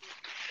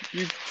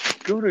 You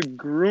go to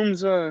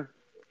Groom's. I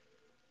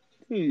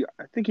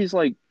think he's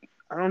I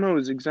don't know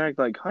his exact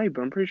height,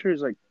 but I'm pretty sure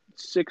he's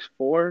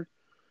 6'4".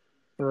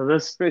 Well,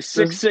 this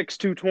 6'6",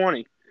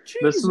 220.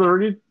 This is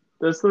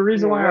the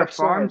reason why our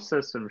farm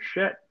system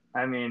shit.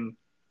 I mean,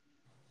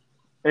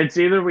 it's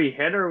either we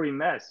hit or we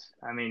miss.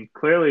 I mean,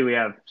 clearly we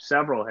have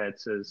several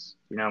hits as,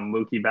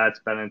 Mookie Betts,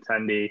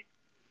 Benintendi,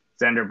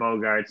 Xander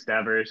Bogaerts,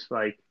 Devers.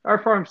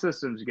 Our farm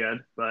system's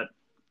good, but.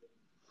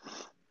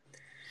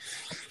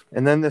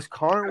 And then this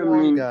Connor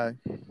Wong guy,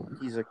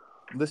 he's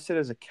listed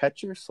as a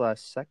catcher /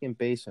 second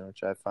baseman,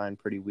 which I find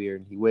pretty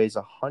weird. He weighs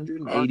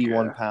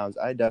 181 pounds.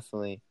 I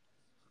definitely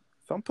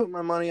If I'm putting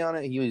my money on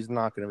it, he's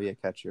not going to be a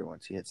catcher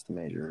once he hits the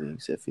major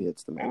leagues. If he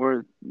hits the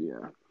major,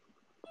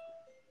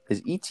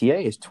 his ETA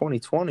is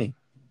 2020.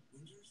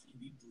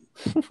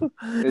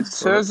 It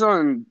says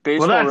on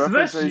Baseball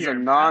Reference that he's a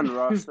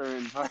non-roster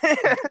invite.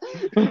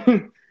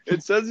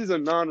 It says he's a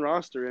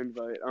non-roster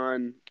invite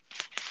on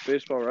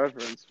Baseball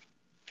Reference.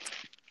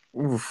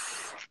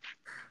 Oof.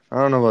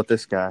 I don't know about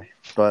this guy,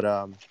 but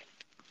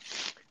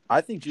I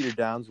think Jeter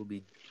Downs is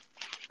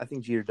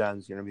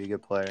going to be a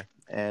good player,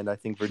 and I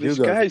think Verdugo. This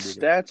guy's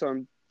stats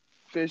on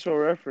Baseball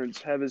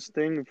Reference have his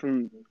thing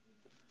from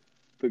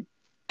the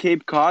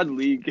Cape Cod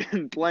League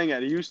and playing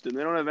at Houston.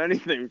 They don't have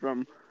anything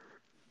from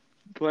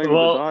playing with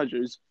the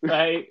Dodgers.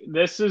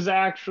 This is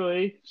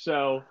actually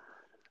so.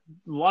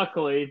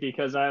 Luckily,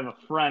 because I have a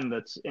friend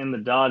that's in the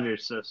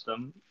Dodgers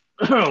system,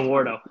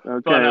 Wardo.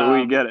 Okay, but,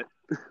 we get it.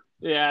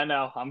 Yeah,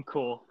 no, I'm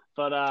cool.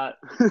 But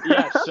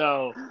yeah,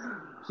 so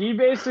he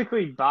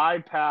basically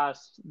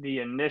bypassed the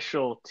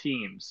initial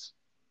teams.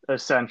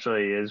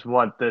 Essentially, is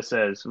what this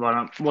is. When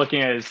I'm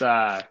looking at his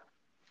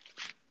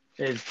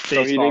baseball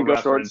so he didn't go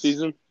reference. short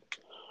season?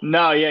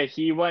 No, yeah,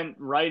 he went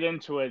right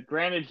into it.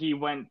 Granted, he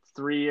went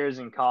 3 years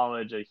in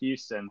college at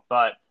Houston,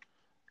 but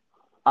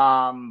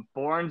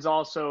Bourne's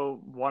also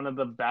one of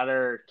the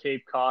better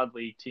Cape Cod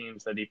League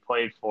teams that he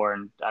played for.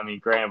 And I mean,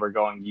 granted, we're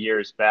going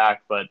years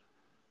back, but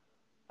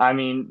I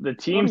mean, the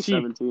teams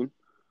the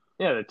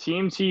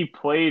teams he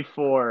played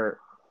for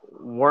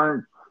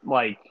weren't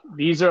like,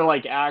 these are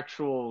like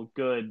actual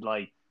good,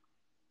 like,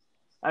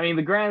 I mean,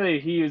 the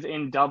granted he was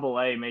in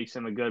Double-A makes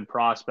him a good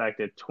prospect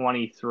at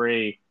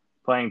 23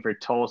 playing for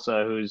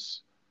Tulsa,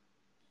 who's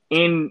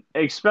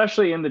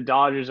especially in the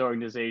Dodgers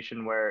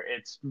organization where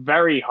it's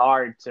very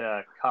hard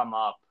to come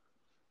up.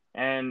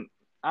 And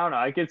I don't know,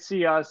 I could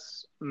see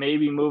us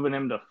maybe moving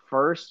him to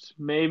first,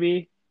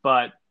 maybe,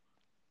 but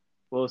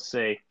we'll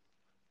see.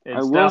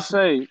 I will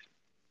say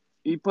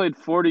he played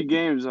 40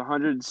 games,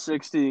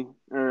 160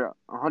 or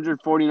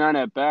 149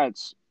 at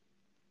bats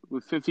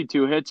with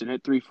 52 hits and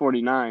hit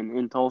 349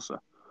 in Tulsa.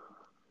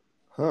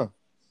 Huh.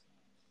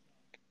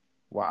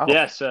 Wow.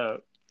 Yeah,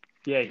 so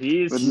yeah,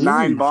 he's with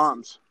 9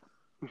 bombs.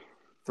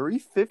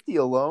 350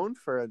 alone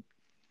for a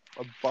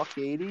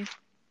 $180.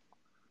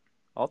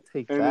 I'll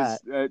take that.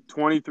 At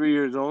 23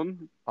 years old,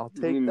 I'll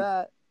take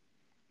that.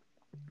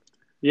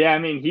 Yeah, I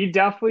mean, he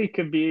definitely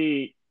could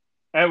be.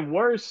 At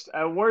worst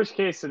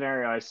case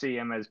scenario, I see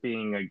him as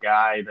being a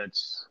guy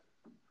that's,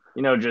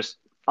 just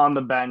on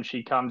the bench.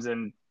 He comes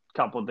in a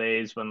couple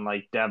days when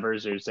like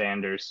Devers or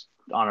Xander's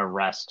on a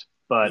rest.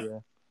 But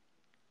yeah.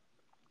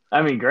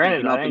 I mean,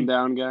 granted, up and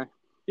down guy.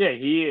 Yeah,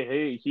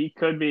 he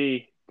could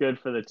be good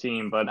for the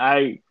team, but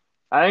I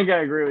think I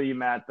agree with you,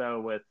 Matt.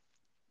 Though,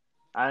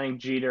 I think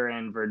Jeter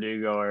and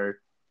Verdugo are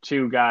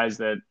two guys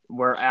that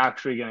we're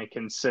actually going to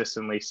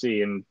consistently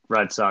see in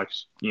Red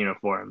Sox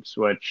uniforms.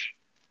 Which,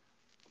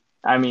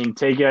 I mean,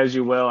 take it as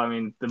you will. I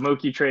mean, the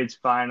Mookie trade's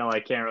final.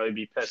 I can't really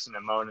be pissing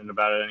and moaning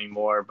about it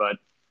anymore, but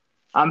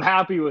I'm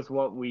happy with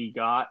what we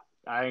got.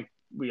 I think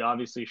we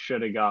obviously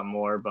should have got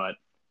more, but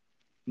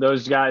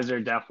those guys are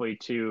definitely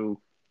two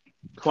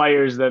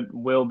players that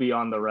will be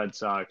on the Red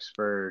Sox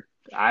for,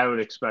 I would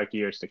expect,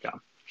 years to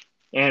come,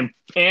 and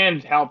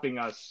helping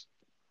us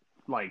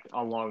like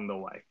along the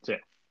way too,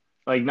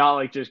 like not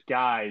like just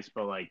guys,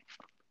 but like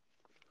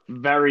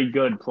very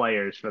good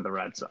players for the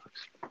Red Sox.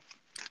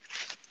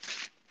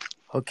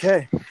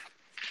 Okay,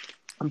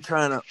 I'm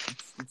trying to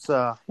let's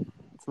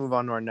move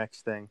on to our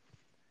next thing.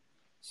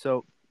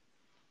 So,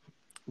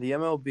 the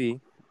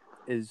MLB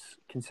is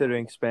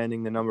considering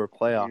expanding the number of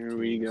playoff teams. Here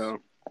we go.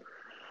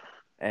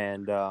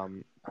 And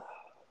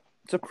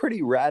it's a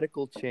pretty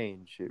radical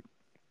change. It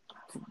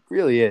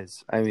really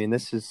is. I mean,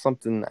 this is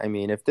something. I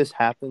mean, if this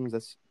happens,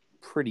 that's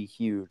pretty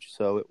huge.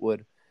 So it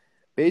would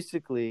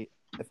basically,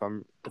 if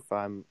I'm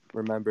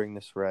remembering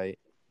this right,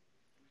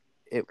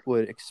 it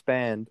would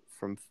expand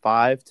from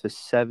 5 to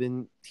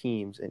 7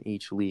 teams in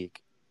each league.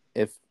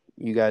 If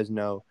you guys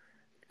know,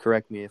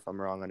 correct me if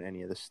I'm wrong on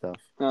any of this stuff.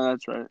 No,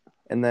 that's right.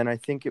 And then I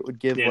think it would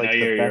give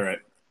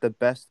the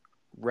best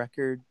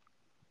record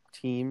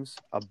teams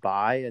a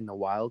bye in the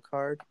wild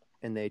card,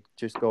 and they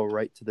just go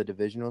right to the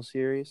divisional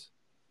series.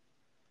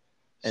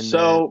 And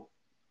so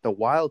the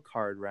wild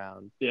card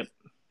round,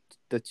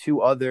 the two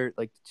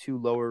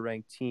lower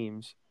ranked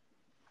teams,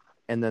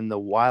 and then the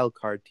wild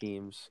card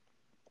teams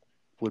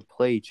would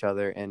play each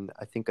other in,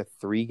 I think, a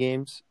 3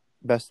 games,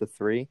 best of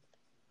 3.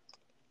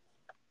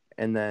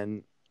 And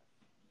then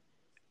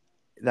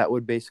that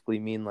would basically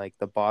mean like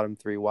the bottom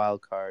 3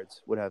 wild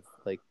cards would have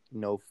like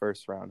no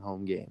first round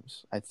home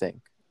games. I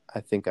don't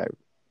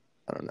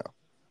know.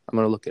 I'm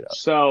gonna look it up.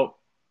 So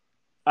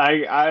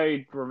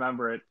I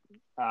remember it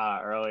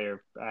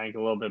earlier. I think a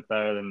little bit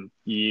better than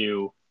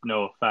you.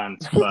 No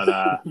offense, but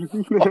as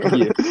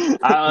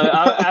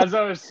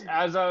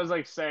I was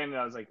like saying it,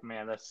 I was like,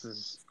 man, this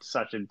is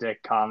such a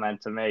dick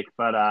comment to make.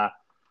 But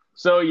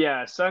so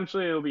yeah,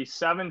 essentially it'll be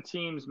 7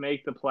 teams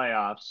make the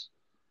playoffs,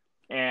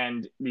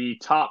 and the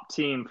top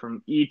team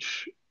from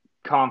each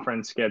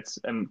conference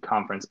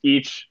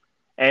each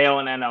AL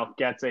and NL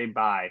gets a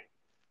bye.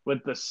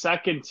 with the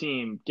second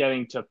team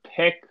getting to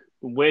pick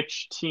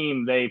which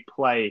team they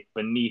play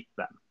beneath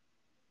them.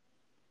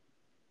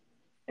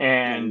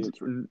 And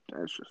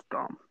that's just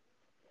dumb.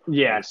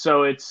 Yeah,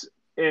 so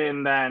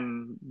and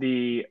then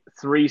the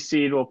 3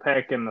 seed will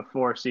pick and the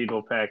 4 seed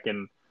will pick.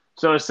 And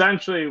so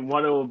essentially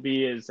what it will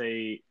be is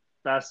a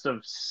best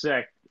of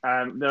 6.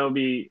 There'll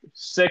be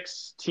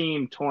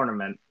 6-team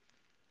tournament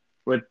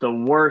with the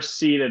worst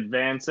seed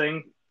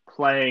advancing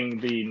playing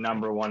the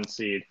number 1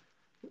 seed.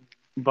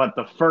 But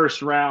the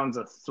first round's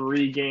a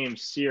 3-game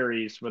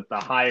series with the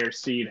higher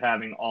seed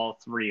having all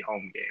 3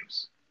 home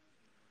games.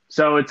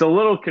 So it's a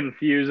little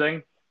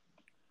confusing.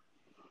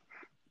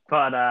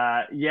 But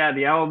yeah,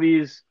 the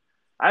MLB's,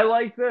 I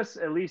like this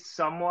at least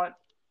somewhat,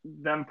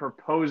 them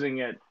proposing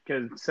it,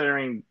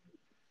 considering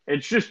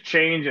it's just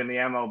change in the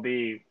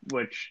MLB,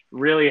 which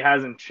really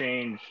hasn't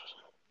changed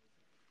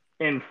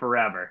in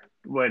forever,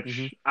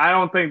 which I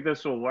don't think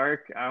this will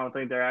work. I don't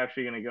think they're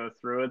actually going to go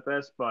through with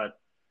this, but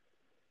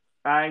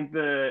I think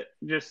the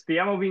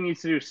MLB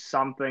needs to do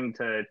something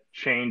to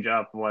change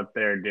up what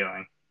they're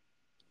doing.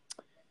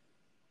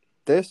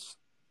 This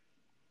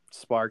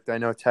sparked, I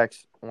know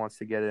Tex wants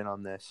to get in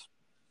on this,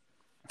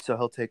 so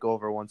he'll take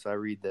over once I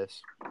read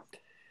this.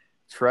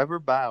 Trevor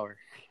Bauer.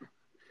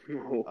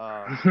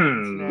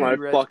 My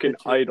fucking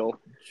idol.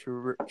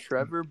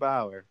 Trevor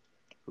Bauer,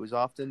 who's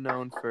often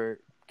known for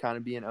kind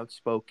of being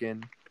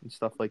outspoken and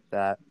stuff like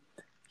that.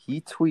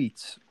 He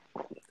tweets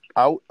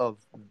out of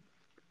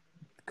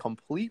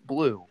complete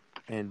blue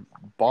and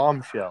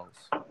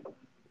bombshells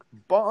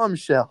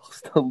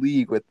the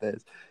league with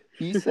this.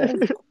 He says,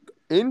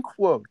 in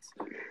quotes,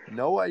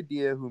 "No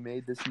idea who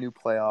made this new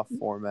playoff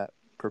format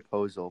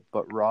proposal,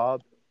 but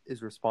Rob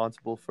is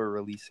responsible for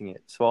releasing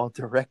it. So I'll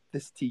direct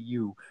this to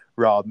you,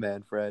 Rob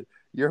Manfred.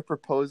 Your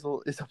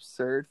proposal is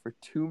absurd for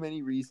too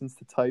many reasons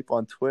to type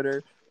on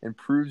Twitter and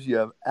proves you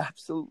have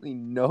absolutely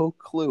no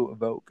clue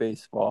about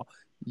baseball.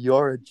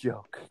 You're a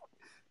joke."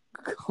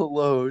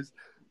 Close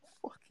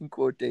fucking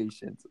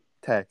quotations.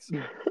 Text.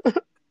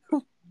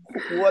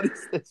 What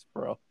is this,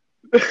 bro?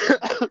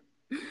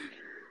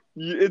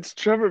 It's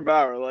Trevor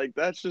Bauer. Like,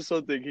 that's just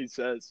something he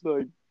says.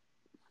 Like,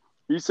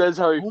 he says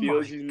how he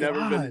feels.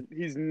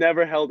 He's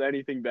never held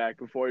anything back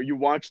before. You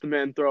watch the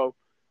man throw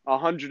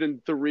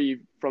 103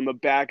 from the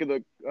back of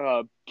the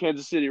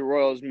Kansas City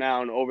Royals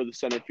mound over the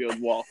center field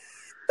wall.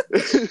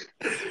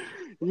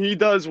 He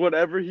does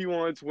whatever he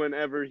wants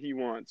whenever he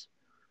wants.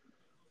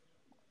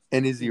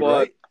 And is he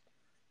right?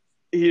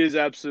 He is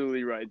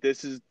absolutely right.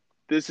 This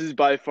is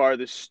by far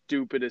the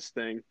stupidest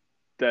thing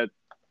that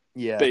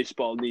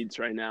baseball needs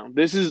right now.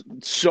 This is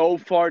so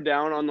far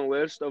down on the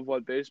list of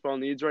what baseball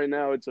needs right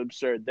now. It's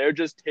absurd. They're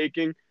just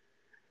taking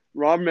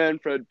Rob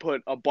Manfred,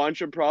 put a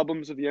bunch of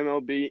problems with the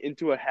MLB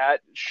into a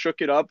hat,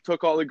 shook it up,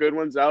 took all the good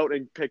ones out,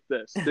 and picked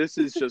this. This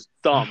is just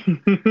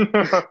dumb.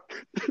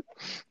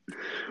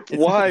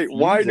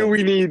 Why do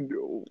we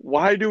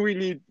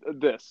need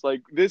this?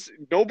 Like, this,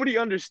 nobody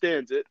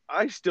understands it.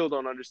 I still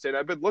don't understand.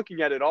 I've been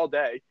looking at it all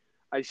day.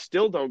 I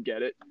still don't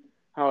get it,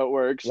 how it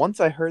works. Once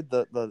I heard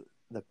the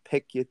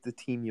pick the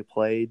team you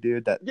play,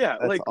 dude, that's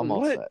like,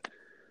 almost it.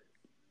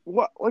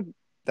 What, like,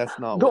 that's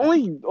not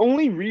the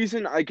only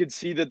reason I could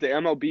see that the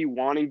MLB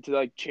wanting to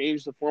like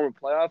change the form of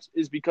playoffs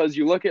is because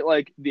you look at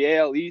like the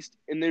AL East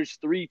and there's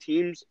 3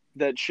 teams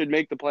that should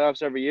make the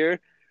playoffs every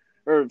year,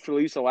 or for at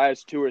least the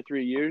last 2 or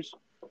 3 years.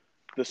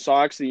 The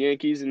Sox, the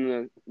Yankees, and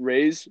the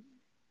Rays,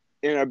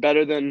 and are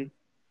better than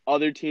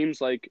other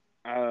teams like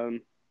I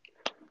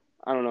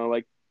don't know,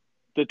 like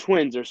the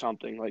Twins or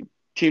something, like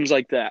teams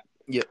like that.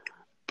 Yeah.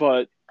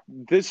 But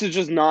this is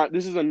a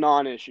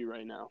non-issue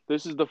right now.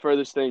 This is the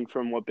furthest thing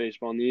from what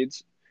baseball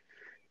needs.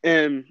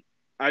 And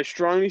I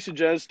strongly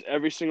suggest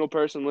every single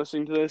person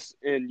listening to this,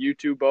 and you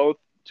two both,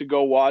 to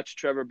go watch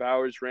Trevor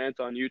Bauer's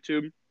rant on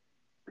YouTube.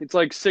 It's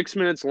like 6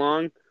 minutes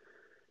long.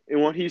 And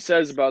what he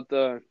says about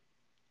the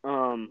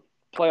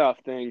playoff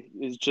thing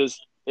is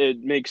just,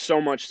 it makes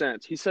so much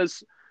sense. He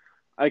says,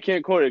 I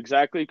can't quote it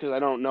exactly because I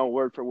don't know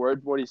word for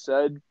word what he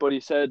said, but he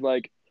said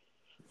like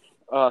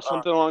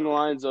something along the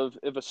lines of,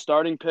 if a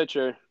starting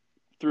pitcher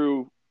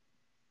threw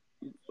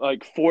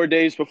like 4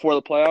 days before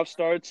the playoff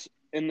starts,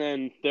 and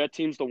then that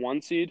team's the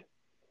 1 seed,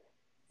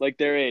 like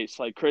their ace,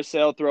 like Chris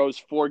Sale throws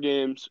 4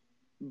 games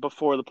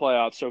before the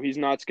playoffs, so he's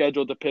not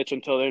scheduled to pitch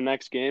until their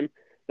next game.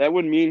 That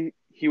would mean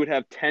he would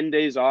have 10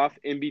 days off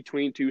in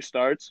between 2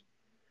 starts.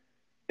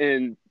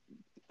 And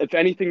if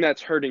anything,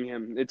 that's hurting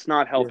him. It's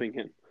not helping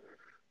him.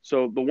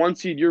 So the 1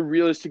 seed, you're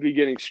realistically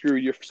getting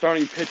screwed. Your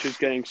starting pitcher's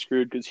getting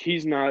screwed because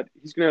he's going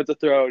to have to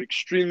throw out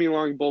extremely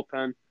long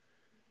bullpen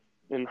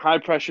in high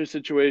pressure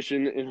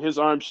situation, and his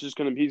arm's just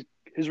going to be,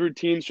 his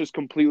routine's just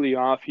completely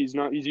off. He's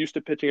used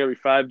to pitching every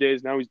 5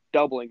 days. Now he's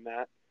doubling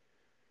that.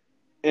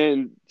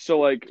 And so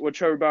like what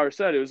Trevor Bauer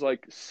said, it was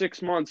like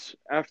 6 months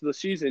after the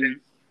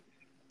season,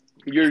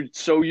 you're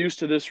so used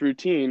to this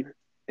routine,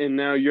 and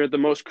now you're at the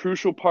most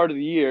crucial part of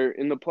the year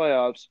in the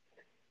playoffs,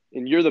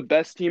 and you're the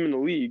best team in the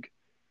league,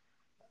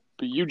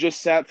 but you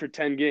just sat for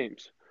 10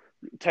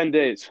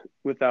 days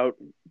without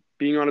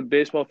being on a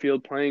baseball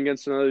field playing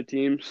against another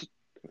team.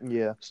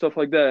 Yeah. stuff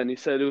like that. And he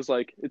said it was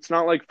like it's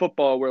not like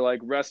football where like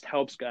rest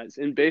helps guys.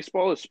 In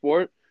baseball, a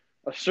sport,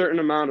 a certain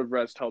amount of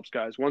rest helps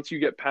guys. Once you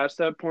get past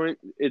that point,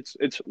 it's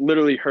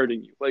literally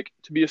hurting you. Like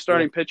to be a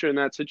starting pitcher in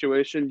that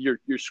situation, you're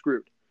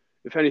screwed.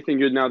 If anything,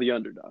 you're now the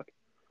underdog.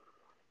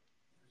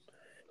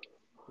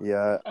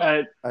 Yeah,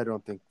 I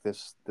don't think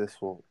this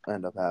will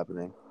end up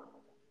happening.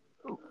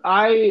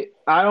 I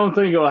don't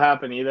think it'll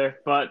happen either,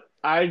 but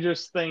I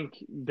just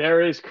think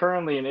there is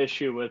currently an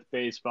issue with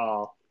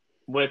baseball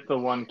with the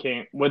one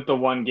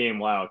game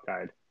wild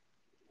card.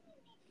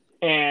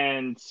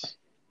 And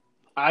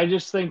I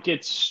just think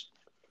this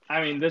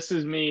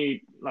is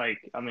me I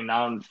don't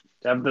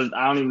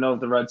even know if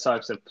the Red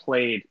Sox have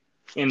played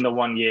in the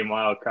one game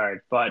wild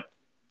card, but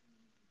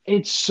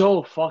it's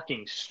so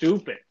fucking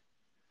stupid.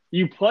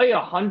 You play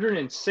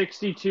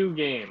 162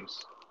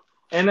 games.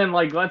 And then,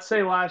 like, let's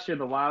say last year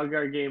the wild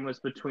card game was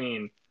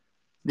between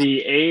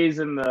the A's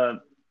and the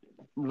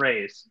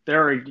Rays.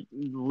 They're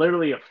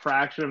literally a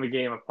fraction of a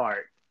game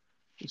apart.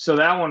 So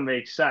that one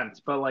makes sense.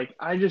 But, like,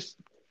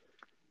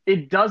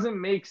 it doesn't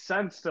make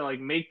sense to, like,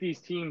 make these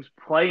teams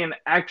play an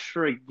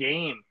extra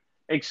game,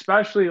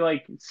 especially,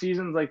 like,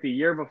 seasons like the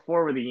year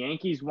before where the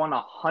Yankees won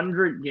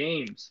 100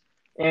 games.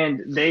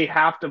 And they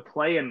have to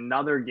play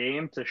another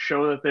game to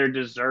show that they're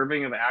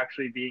deserving of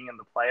actually being in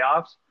the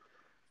playoffs.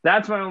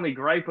 That's my only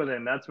gripe with it.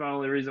 That's my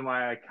only reason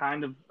why I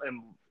kind of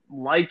am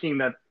liking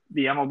that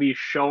the MLB is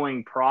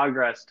showing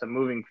progress to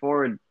moving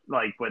forward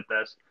like with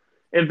this.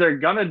 If they're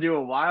going to do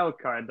a wild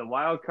card, the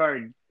wild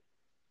card,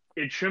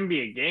 it shouldn't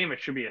be a game. It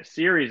should be a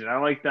series. And I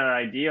like that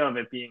idea of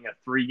it being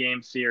a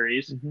 3-game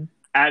series.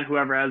 Add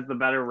whoever has the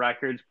better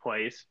records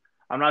place.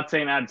 I'm not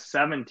saying add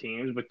 7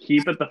 teams, but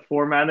keep it the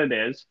format it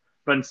is.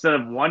 But instead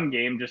of 1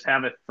 game, just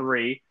have it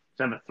 3.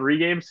 Just have a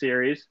 3-game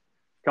series.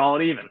 Call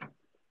it even.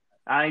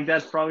 I think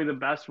that's probably the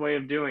best way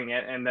of doing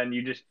it. And then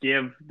you just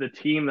give the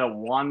team that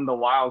won the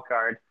wild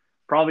card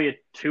probably a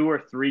 2 or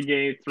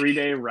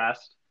 3-day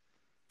rest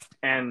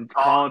and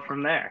call it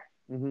from there.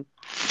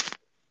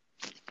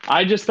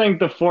 I just think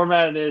the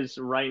format it is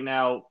right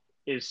now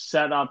is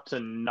set up to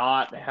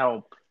not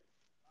help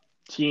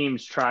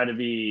teams try to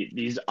be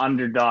these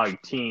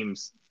underdog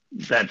teams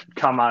that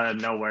come out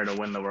of nowhere to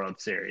win the World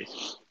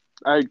Series.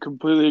 I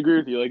completely agree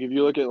with you. Like if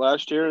you look at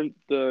last year,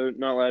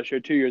 not last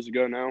year, 2 years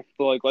ago now,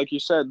 but like you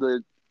said,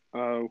 the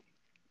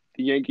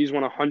Yankees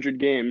won 100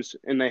 games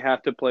and they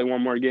have to play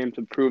one more game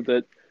to prove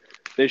that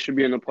they should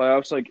be in the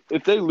playoffs. Like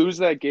if they lose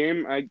that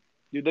game,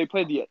 they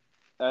play the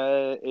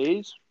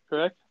A's,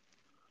 correct?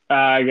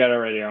 I got it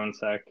right here. 1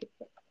 sec.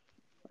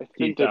 I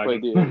think they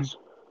played the A's.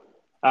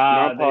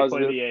 They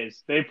played the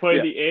A's. They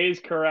played the A's,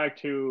 correct,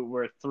 who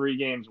were 3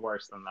 games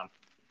worse than them.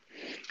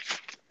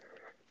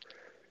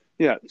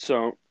 Yeah,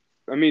 so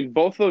I mean,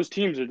 both those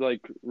teams are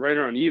like right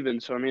around even.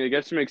 So I mean, I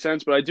guess it makes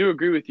sense. But I do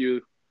agree with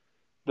you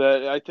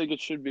that I think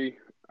it should be.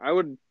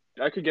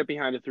 I could get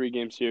behind a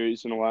 3-game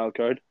series in a wild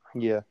card.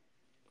 Yeah.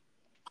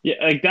 Yeah,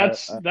 like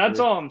that's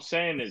all I'm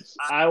saying is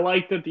I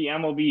like that the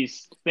MLB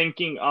is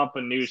thinking up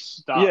a new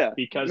stuff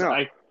because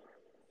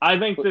I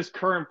think this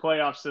current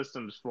playoff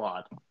system is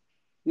flawed.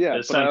 Yeah,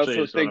 but I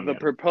also think the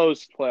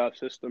proposed playoff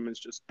system is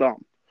just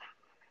dumb.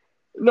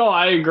 No,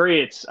 I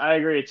agree. It's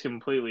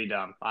completely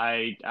dumb.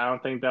 I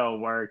don't think that'll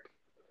work.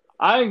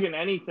 I think in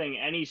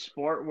any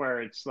sport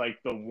where it's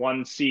like the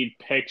 1 seed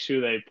picks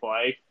who they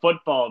play,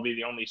 football would be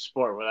the only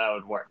sport where that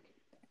would work.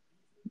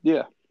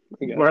 Yeah.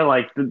 Where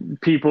like the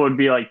people would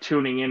be like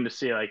tuning in to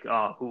see like,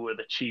 oh, who are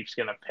the Chiefs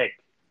gonna pick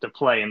to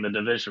play in the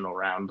divisional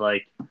round?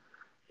 Like,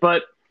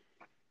 but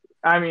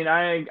I mean,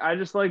 I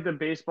just like that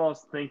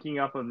baseball's thinking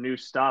up of new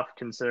stuff,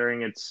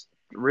 considering it's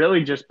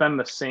really just been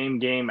the same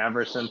game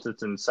ever since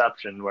its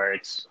inception, where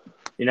it's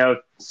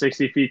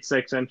 60 feet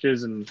 6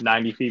 inches and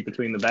 90 feet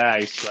between the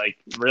bags. Like,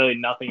 really,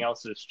 nothing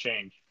else has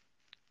changed.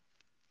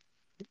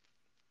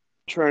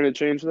 Trying to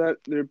change that?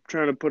 They're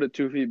trying to put it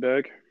 2 feet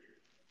back.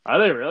 Are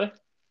they really?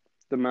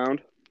 The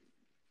mound.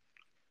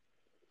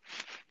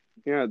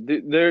 Yeah.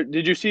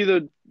 Did you see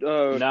the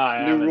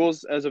new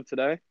rules as of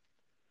today?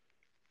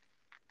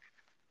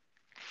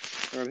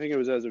 I think it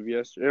was as of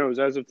yesterday. No, it was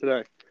as of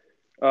today.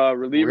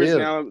 Relievers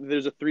now,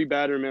 there's a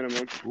 3-batter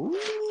minimum. Ooh.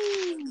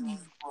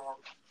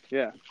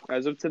 Yeah,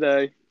 as of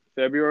today,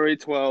 February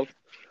 12th,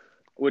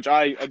 which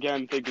I,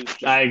 again, think is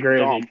just I agree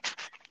dumb. with you.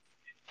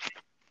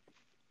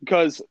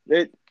 Because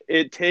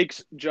it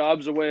takes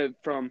jobs away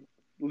from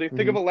 –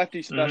 think of a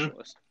lefty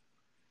specialist,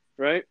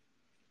 right?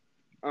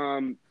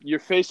 You're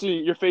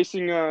facing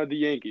the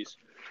Yankees.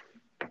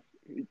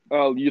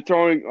 You're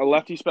throwing a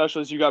lefty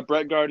specialist. You got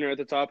Brett Gardner at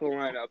the top of the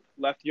lineup.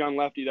 Lefty on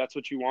lefty, that's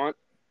what you want.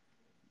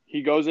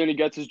 He goes in, he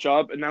gets his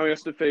job, and now he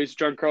has to face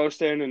Giancarlo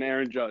Stanton and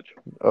Aaron Judge.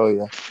 Oh,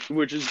 yeah.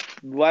 Which is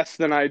less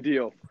than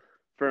ideal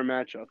for a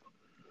matchup.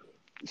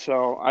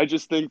 So I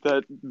just think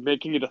that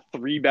making it a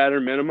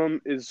 3-batter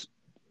minimum is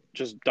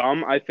just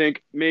dumb. I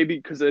think maybe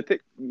because I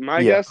think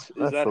my guess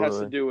is that has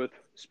to do with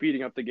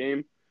speeding up the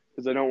game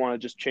because I don't want to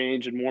just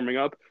change and warming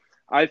up.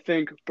 I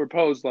think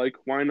proposed, like,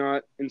 why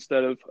not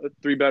instead of a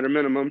 3-batter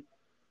minimum,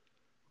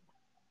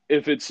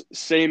 if it's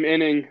same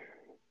inning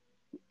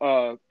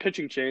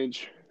pitching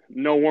change,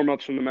 no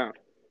warm-ups from the mound.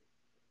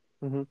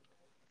 Mm-hmm.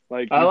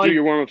 Like, I you like- do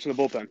your warm-ups in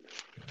the bullpen.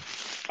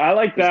 I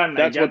like that, and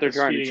That's I what get they're the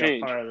trying to speeding up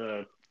change. part of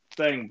the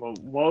thing. But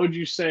what would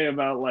you say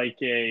about like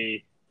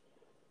a?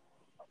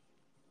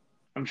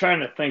 I'm trying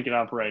to think it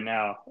up right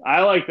now.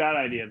 I like that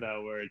idea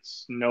though, where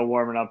it's no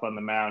warming up on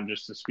the mound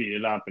just to speed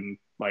it up and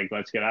like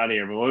let's get out of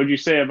here. But what would you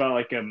say about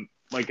like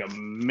a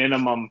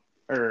minimum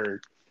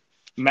or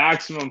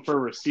maximum for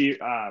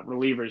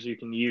relievers you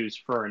can use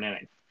for an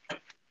inning?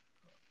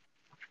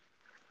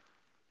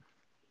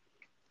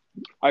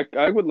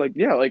 I would like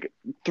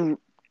two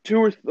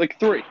or like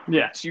three.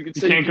 Yeah, So you could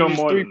you say can't you can go use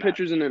more three than that.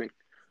 pitchers an inning.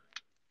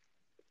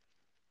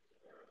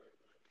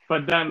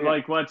 But then, Yeah.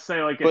 like, let's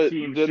say like a But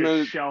team's then just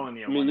there's- shelling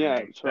you I mean, one yeah,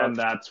 inning, so- then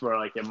that's where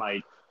like it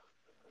might.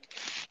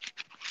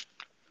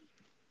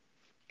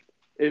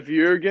 If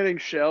you're getting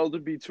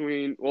shelled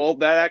between, well,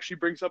 that actually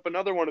brings up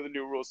another one of the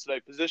new rules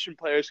today. Position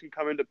players can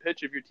come into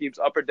pitch if your team's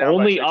up or down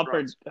Only by 6 up or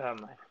runs.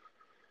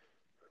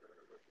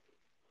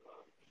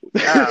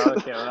 Oh,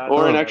 okay. Well, that's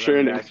Or an okay, extra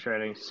then innings. Extra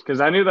innings,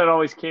 because I knew that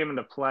always came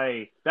into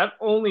play. That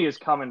only has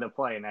come into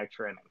play in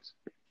extra innings.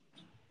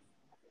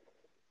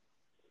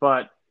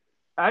 But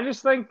I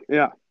just think,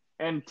 Yeah.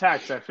 and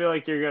Tex, I feel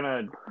like you're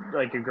gonna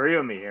like agree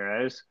with me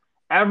here. Is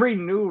every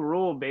new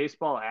rule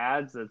baseball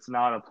adds that's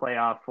not a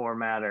playoff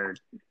format or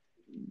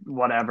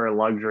whatever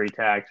luxury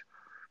tax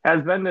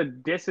has been the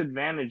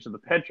disadvantage of the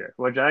pitcher,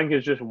 which I think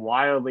is just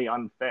wildly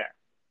unfair.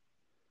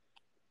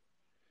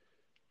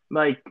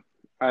 Like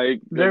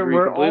I agree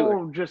we're completely.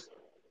 all just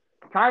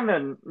kind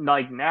of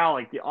like now,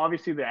 like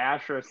obviously the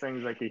Astros thing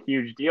is like a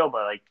huge deal,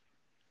 but like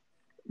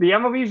the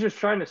MLB is just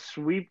trying to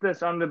sweep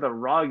this under the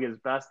rug as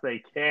best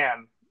they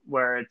can.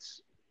 Where if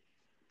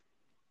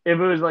it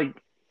was like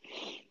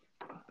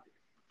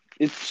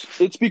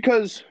It's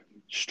because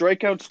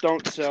strikeouts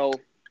don't sell.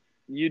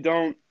 You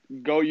don't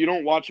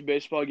watch a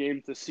baseball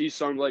game to see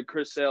someone like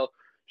Chris Sale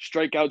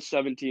strike out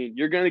 17.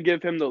 You're going to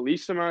give him the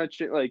least amount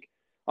of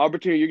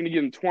opportunity. You're going to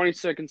give him 20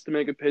 seconds to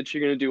make a pitch.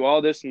 You're going to do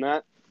all this and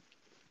that.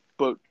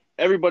 But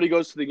everybody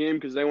goes to the game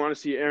because they want to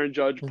see Aaron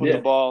Judge put the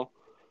ball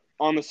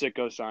on the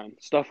sicko sign,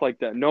 stuff like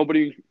that.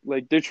 Nobody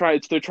they're trying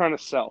to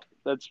sell.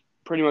 That's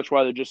pretty much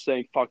why they're just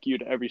saying fuck you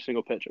to every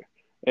single pitcher.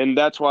 And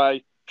that's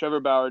why Trevor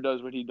Bauer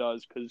does what he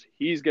does, because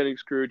he's getting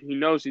screwed. He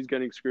knows he's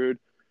getting screwed,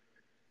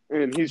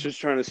 and he's just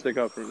trying to stick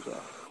up for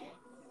himself.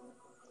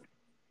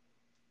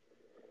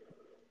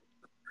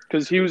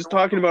 Because he was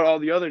talking about all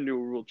the other new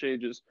rule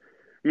changes.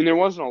 I mean, there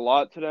wasn't a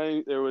lot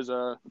today. There's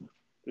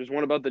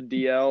one about the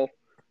DL.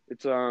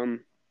 It's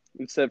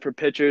instead for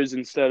pitchers,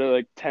 instead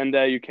of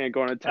 10-day, you can't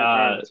go on a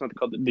 10-day. It's not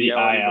called the DL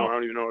anymore. I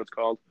don't even know what it's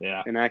called.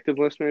 Yeah, inactive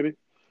list maybe.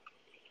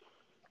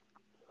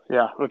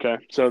 Yeah. Okay.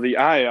 So the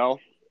IL.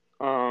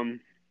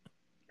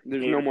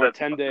 There's no more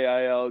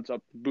 10-day IL. It's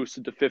up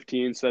boosted to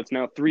 15, so that's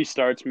now 3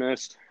 starts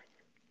missed.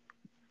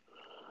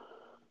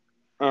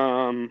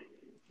 What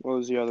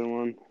was the other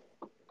one?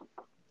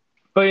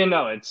 but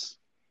it's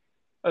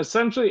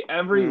essentially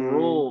every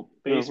rule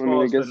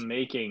baseball's been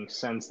making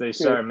since they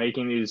started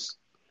making these,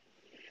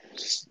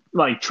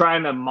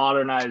 trying to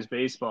modernize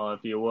baseball,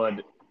 if you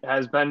would,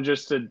 has been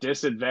just to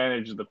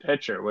disadvantage the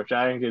pitcher, which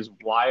I think is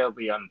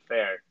wildly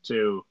unfair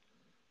to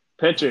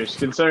pitchers,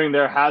 considering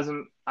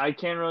I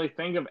can't really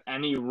think of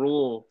any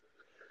rule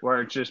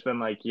where it's just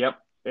been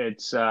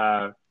it's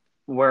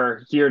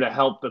we're here to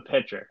help the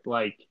pitcher.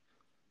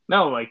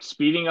 No,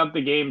 speeding up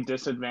the game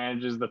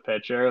disadvantages the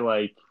pitcher.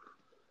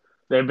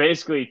 They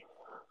basically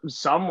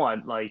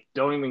somewhat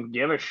don't even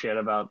give a shit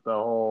about the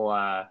whole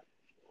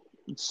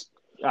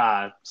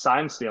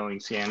sign stealing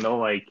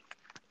scandal. I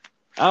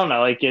don't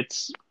know.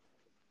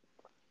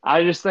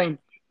 I just think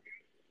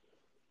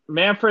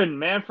Manfred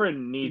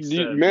needs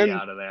to be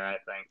out of there. I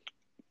think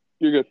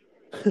you're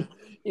good.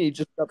 He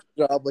just got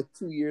the job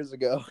 2 years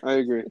ago. I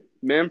agree.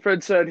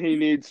 Manfred said he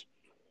needs.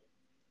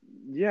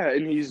 Yeah,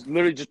 and he's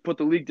literally just put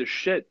the league to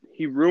shit.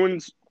 He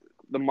ruins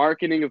the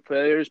marketing of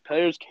players.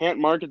 Players can't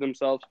market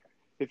themselves.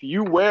 If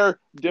you wear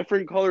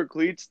different colored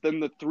cleats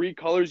than the 3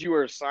 colors you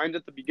were assigned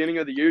at the beginning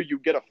of the year, you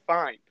get a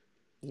fine.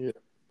 Yeah.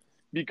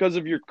 Because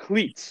of your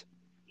cleats.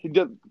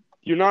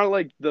 You're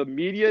not the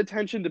media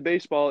attention to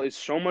baseball is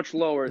so much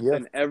lower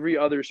than every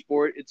other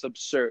sport. It's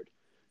absurd.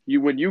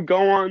 When you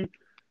go on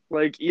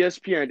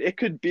ESPN, it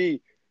could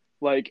be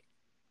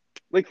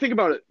think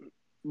about it,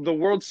 the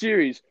World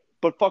Series,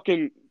 but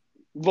fucking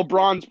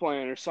LeBron's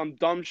playing or some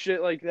dumb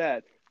shit like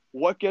that.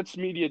 What gets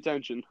media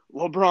attention?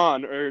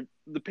 LeBron or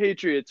the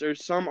Patriots or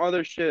some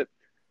other shit,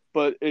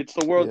 but it's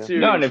the World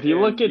Series. No, and if you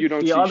look at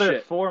the other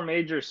shit. 4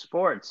 major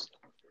sports,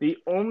 the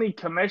only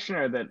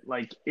commissioner that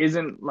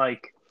isn't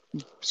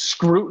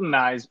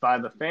scrutinized by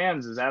the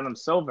fans is Adam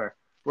Silver,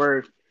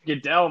 where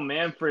Goodell,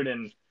 Manfred,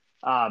 and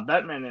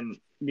Bettman in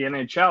the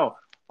NHL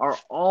are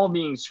all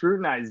being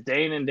scrutinized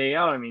day in and day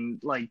out. I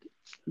mean,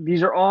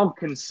 these are all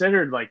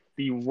considered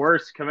the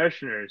worst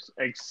commissioners,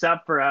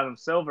 except for Adam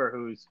Silver,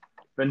 who's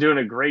been doing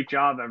a great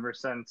job ever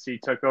since he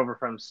took over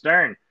from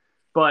Stern.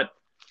 But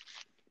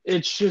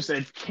it's just,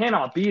 it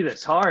cannot be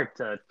this hard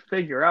to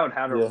figure out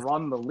how to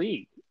run the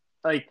league.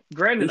 like, They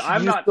granted, should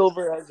I'm use not.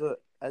 Silver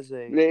as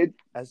an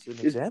It's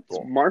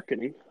example.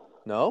 marketing.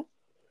 No,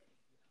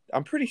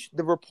 I'm pretty sure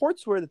the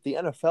reports were that the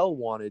NFL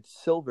wanted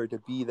Silver to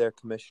be their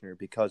commissioner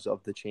because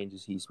of the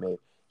changes he's made.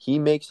 He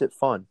makes it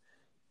fun.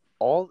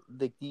 All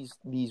these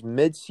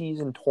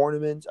mid-season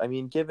tournaments. I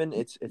mean, given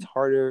it's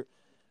harder,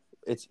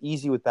 it's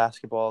easy with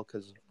basketball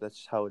because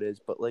that's how it is.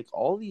 But like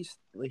all these,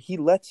 like, he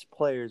lets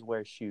players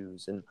wear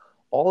shoes and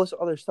all this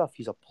other stuff.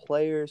 He's a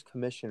players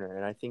commissioner,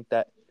 and I think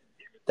that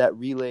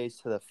relays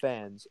to the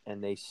fans,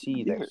 and they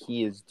see that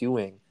he is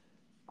doing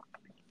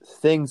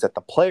things that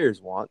the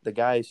players want, the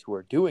guys who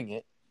are doing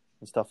it,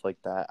 and stuff like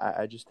that.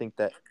 I just think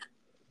that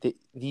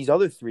these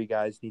other three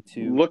guys need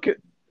to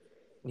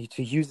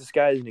use this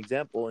guy as an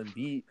example and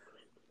be.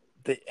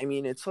 I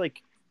mean, it's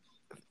like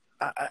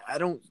I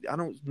don't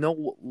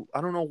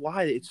know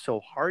why it's so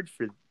hard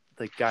for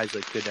like guys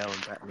like Goodell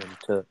and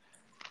Bettman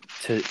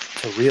to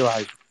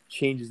realize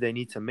changes they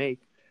need to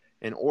make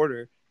in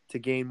order to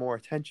gain more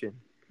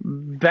attention.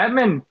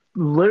 Bettman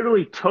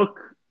literally took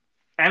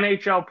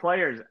NHL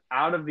players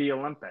out of the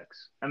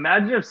Olympics.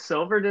 Imagine if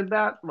Silver did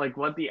that, like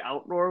what the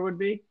outroar would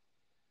be.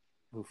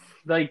 Oof.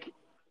 Like,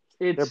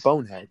 They're it's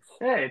boneheads.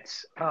 yeah,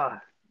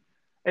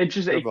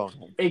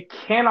 it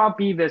cannot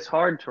be this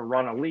hard to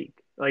run a league.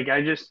 Like,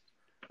 I just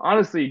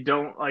honestly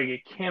don't like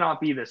it.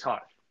 Cannot be this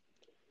hard.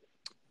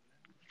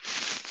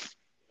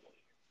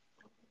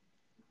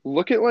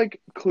 Look at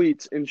like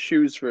cleats and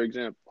shoes, for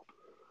example.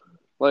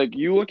 Like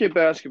you look at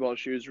basketball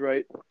shoes,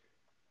 right?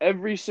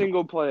 Every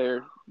single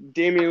player,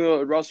 Damian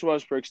Lillard, Russell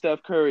Westbrook,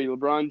 Steph Curry,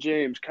 LeBron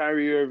James,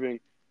 Kyrie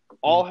Irving,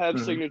 all have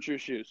signature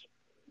shoes.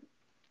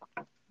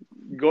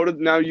 You go to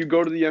the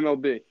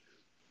MLB.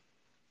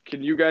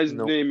 Can you guys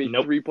name me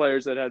 3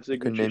 players that have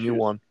signature shoes? Could name you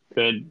one.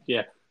 Good,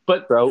 yeah.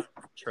 But Trout,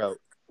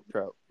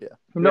 yeah.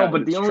 No, Yeah,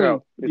 but the only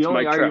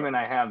argument Trout.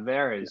 I have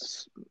there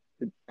is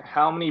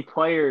how many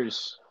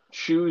players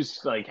shoes,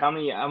 like how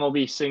many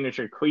MLB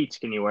signature cleats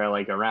can you wear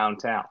like around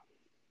town?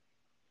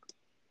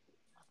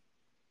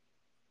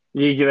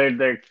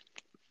 They're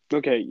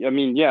Okay, I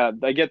mean, yeah,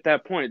 I get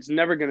that point. It's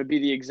never going to be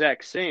the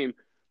exact same,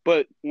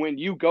 but when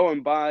you go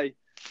and buy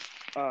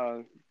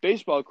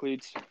baseball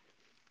cleats,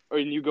 or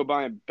you go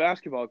buy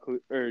basketball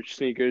or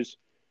sneakers,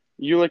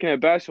 you're looking at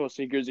basketball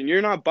sneakers, and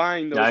you're not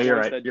buying those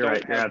ones that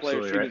don't have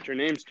player signature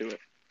names to it.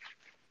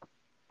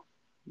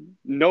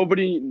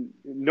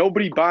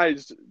 Nobody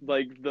buys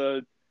like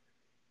the.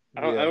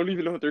 I don't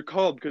even know what they're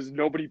called because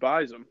nobody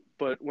buys them.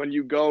 But when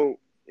you go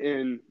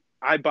and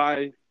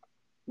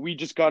we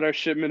just got our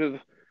shipment of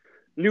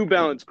New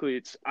Balance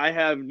cleats. I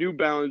have New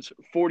Balance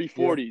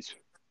 4040s.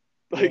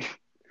 Like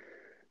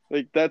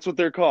that's what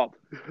they're called.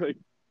 Like,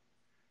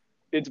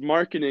 it's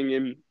marketing,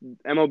 and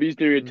MLB's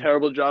doing a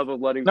terrible job of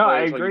letting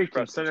players. I agree.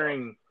 Considering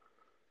themselves.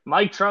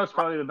 Mike Trout's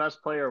probably the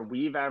best player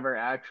we've ever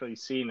actually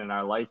seen in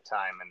our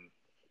lifetime, and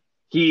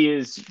he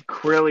is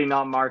clearly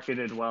not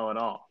marketed well at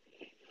all.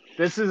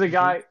 This is a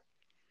guy.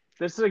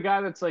 This is a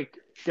guy that's like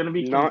going to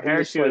be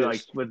compared to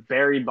like with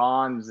Barry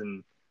Bonds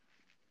and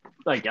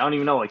like I don't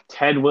even know, like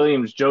Ted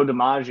Williams, Joe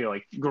DiMaggio,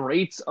 like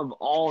greats of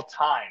all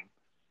time.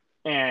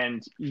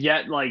 And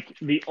yet, like,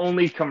 the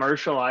only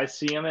commercial I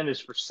see him in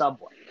is for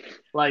Subway.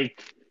 Like,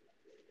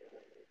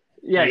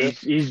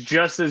 he's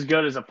just as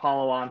good as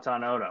Apollo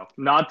Antonotto.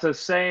 Not to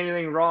say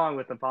anything wrong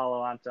with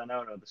Apollo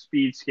Antonotto, the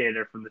speed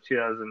skater from the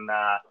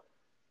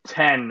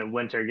 2010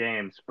 Winter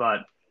Games.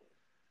 But,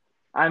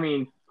 I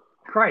mean,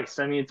 Christ,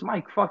 it's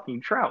Mike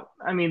fucking Trout.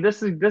 I mean,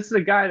 this is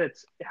a guy that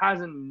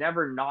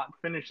never not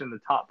finished in the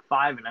top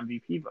 5 in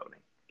MVP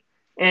voting.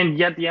 And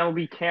yet the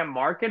MLB can't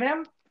market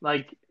him?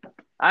 Like,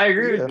 I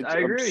agree. I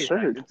agree.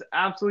 It's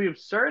absolutely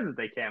absurd that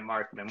they can't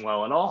market him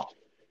well at all.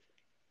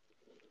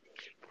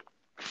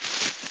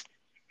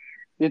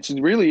 It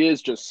really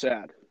is just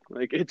sad.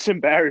 Like, it's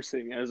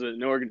embarrassing as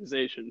an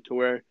organization to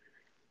where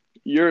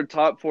you're a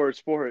top 4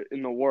 sport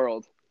in the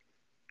world,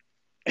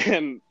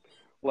 and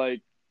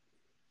like,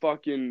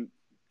 fucking,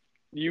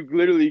 you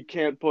literally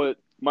can't put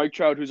Mike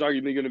Trout, who's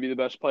arguably going to be the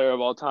best player of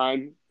all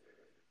time,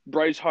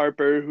 Bryce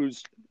Harper,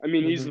 he's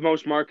the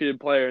most marketed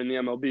player in the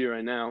MLB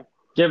right now.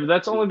 Yeah, but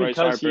that's only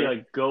because he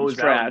like goes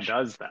out and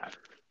does that.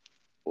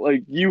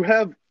 Like you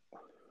have,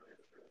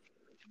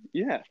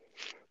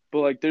 but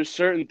like there's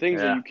certain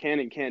things that you can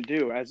and can't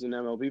do as an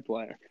MLB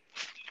player,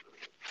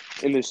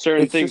 and there's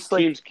certain things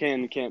teams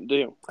can and can't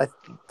do.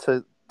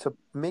 To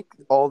make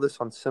all this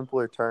on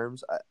simpler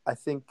terms, I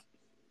think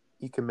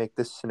you can make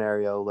this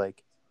scenario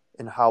like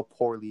in how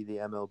poorly the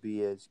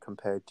MLB is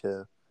compared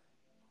to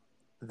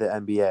the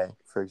NBA,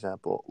 for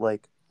example.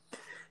 Like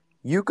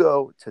you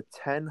go to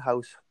 10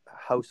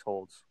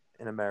 households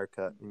in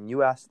America and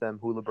you ask them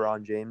who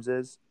LeBron James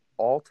is,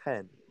 all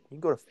 10. You can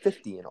go to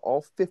 50 and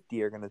all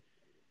 50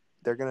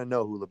 they're gonna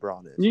know who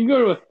LeBron is. You can go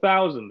to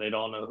 1,000, they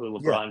don't know who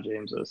LeBron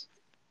James is.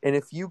 And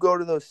if you go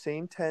to those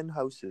same 10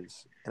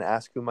 houses and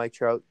ask who Mike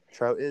Trout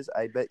is,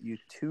 I bet you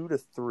 2 to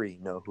 3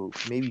 know who,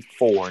 maybe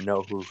 4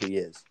 know who he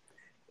is.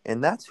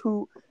 And that's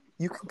who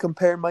you can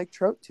compare Mike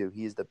Trout to.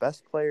 He is the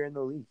best player in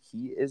the league.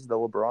 He is the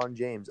LeBron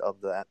James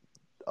of the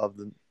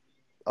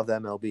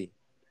MLB.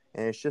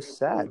 And it's just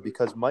sad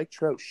because Mike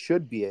Trout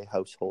should be a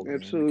household name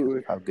because Absolutely.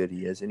 of how good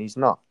he is, and he's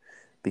not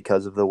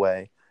because of the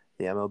way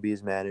the MLB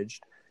is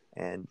managed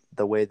and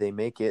the way they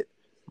make it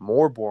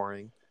more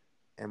boring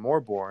and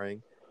more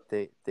boring.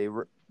 They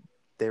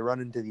run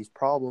into these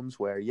problems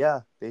where,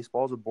 yeah,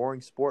 baseball is a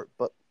boring sport,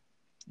 but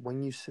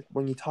when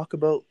you talk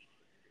about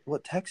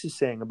what Tex is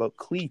saying about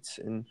cleats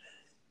and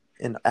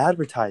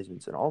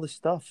advertisements and all this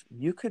stuff,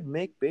 you could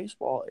make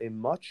baseball a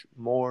much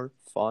more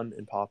fun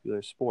and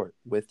popular sport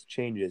with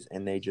changes,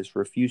 and they just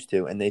refuse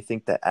to. And they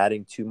think that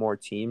adding 2 more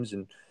teams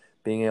and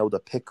being able to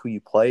pick who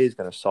you play is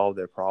going to solve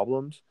their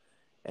problems,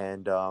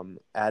 and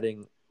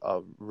adding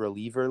a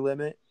reliever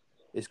limit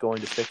is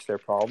going to fix their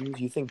problems.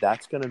 You think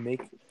that's going to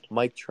make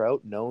Mike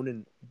Trout known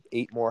in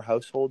 8 more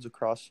households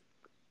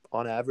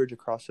on average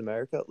across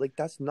America? Like,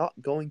 that's not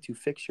going to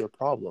fix your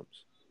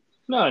problems.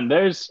 No, and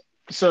there's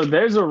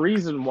a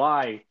reason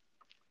why.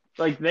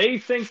 Like, they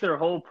think their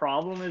whole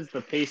problem is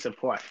the pace of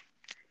play,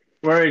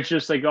 where it's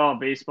just like, oh,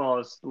 baseball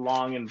is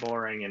long and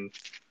boring. And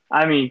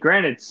I mean,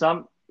 granted,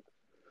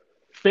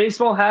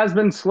 baseball has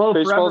been slow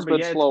Baseball's forever,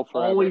 been but slow it's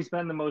forever. always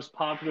been the most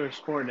popular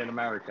sport in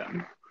America.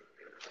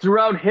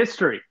 Throughout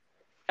history,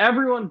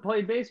 everyone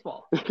played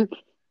baseball.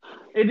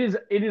 It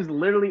is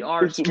literally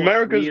our It's sport.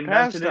 America's We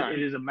invented pastime.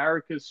 it is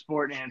America's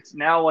sport, and it's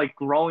now like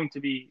growing to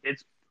be.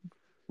 It's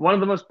one of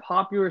the most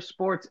popular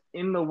sports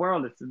in the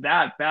world. It's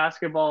that,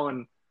 basketball,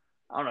 and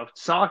I don't know,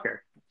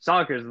 soccer.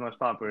 Soccer is the most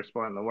popular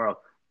sport in the world.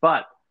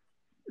 But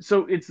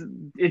so it's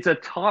a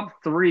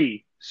top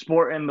 3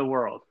 sport in the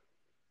world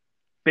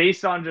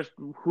based on just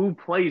who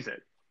plays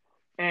it.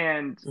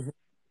 And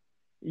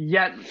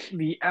yet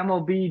the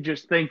MLB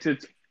just thinks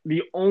it's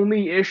the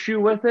only issue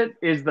with it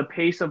is the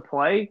pace of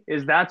play,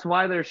 is that's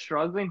why they're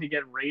struggling to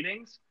get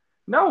ratings.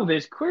 No,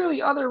 there's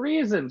clearly other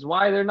reasons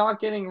why they're not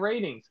getting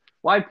ratings,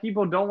 why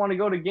people don't want to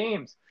go to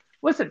games.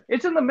 Listen,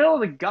 it's in the middle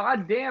of the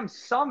goddamn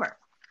summer.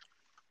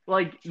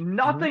 Like,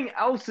 nothing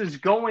else is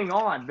going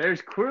on.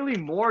 There's clearly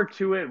more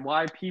to it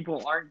why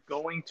people aren't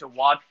going to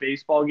watch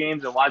baseball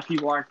games and why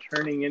people aren't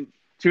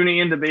tuning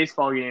into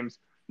baseball games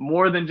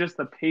more than just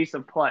the pace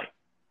of play.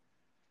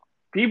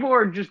 People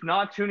are just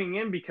not tuning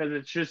in because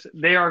it's just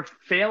they are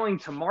failing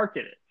to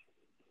market it.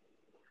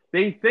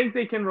 They think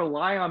they can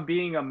rely on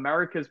being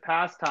America's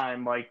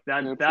pastime, like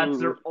that. Absolutely. That's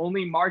their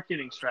only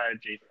marketing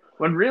strategy.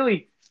 When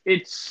really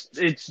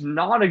it's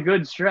not a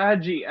good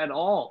strategy at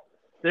all.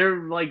 They're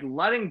like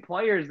letting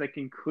players that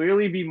can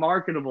clearly be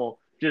marketable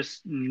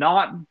just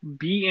not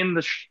be in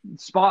the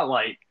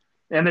spotlight,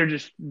 and they're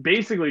just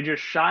basically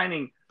just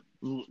shining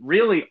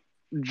really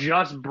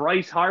just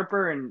Bryce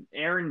Harper and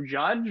Aaron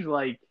Judge.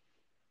 Like,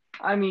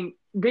 I mean,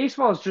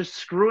 baseball is just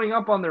screwing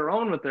up on their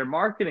own with their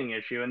marketing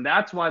issue, and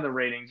that's why the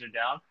ratings are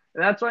down,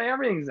 and that's why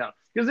everything's down.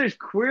 Because there's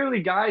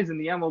clearly guys in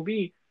the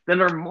MLB that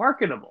are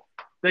marketable,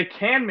 that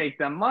can make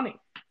them money.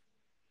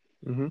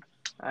 Mm-hmm.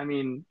 I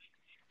mean,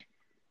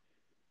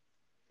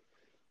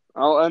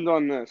 I'll end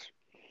on this.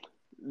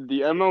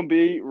 The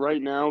MLB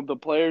right now, the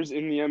players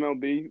in the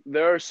MLB,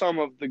 there are some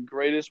of the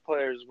greatest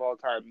players of all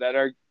time that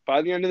are,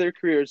 by the end of their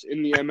careers,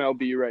 in the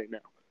MLB right now.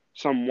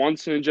 Some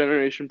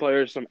once-in-a-generation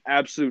players, some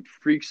absolute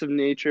freaks of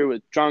nature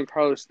with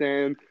Giancarlo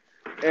Stanton,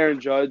 Aaron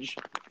Judge.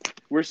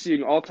 We're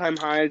seeing all-time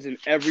highs in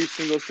every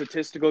single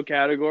statistical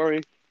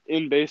category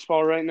in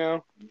baseball right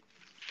now.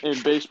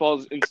 And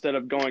baseball's, instead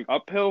of going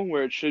uphill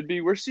where it should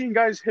be, we're seeing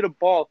guys hit a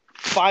ball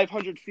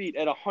 500 feet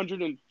at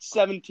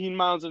 117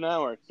 miles an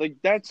hour. Like,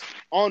 that's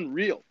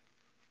unreal.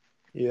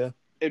 Yeah.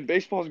 And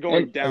baseball's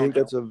going downhill. I think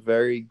that's a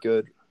very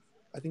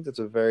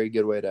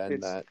good way to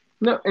end that.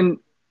 No, and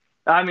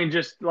I mean,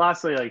 just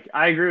lastly, like,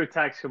 I agree with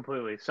Tex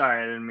completely.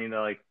 Sorry, I didn't mean to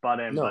like butt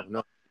in.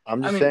 No.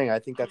 I'm just saying I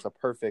think that's a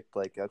perfect,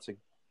 like, that's an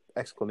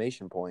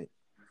exclamation point.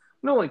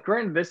 No, like,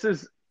 granted, this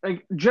is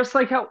like just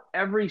like how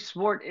every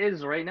sport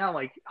is right now.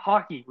 Like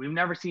hockey, we've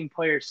never seen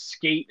players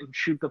skate and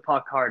shoot the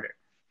puck harder.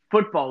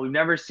 Football, we've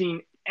never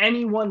seen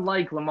anyone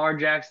like Lamar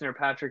Jackson or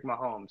Patrick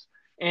Mahomes.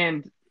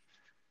 And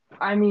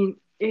I mean,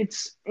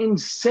 it's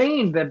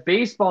insane that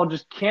baseball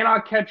just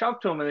cannot catch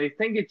up to them, and they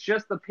think it's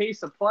just the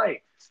pace of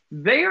play.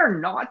 They are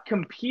not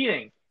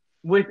competing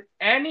with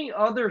any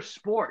other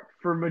sport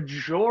for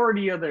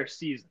majority of their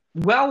season,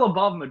 well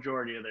above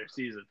majority of their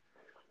season.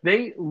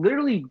 They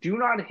literally do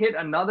not hit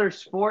another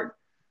sport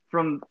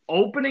from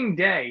opening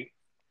day,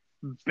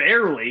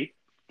 barely,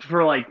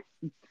 for like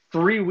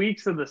 3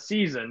 weeks of the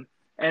season,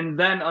 and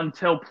then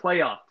until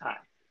playoff time,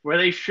 where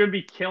they should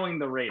be killing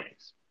the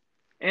ratings.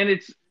 And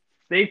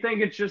they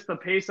think it's just the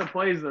pace of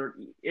play is the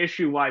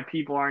issue why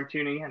people aren't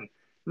tuning in.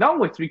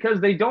 No, it's because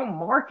they don't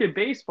market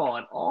baseball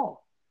at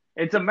all.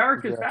 It's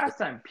America's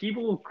pastime.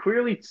 People will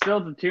clearly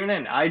still to tune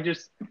in.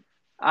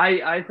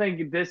 I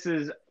think this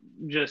is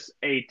just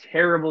a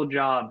terrible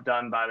job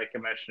done by the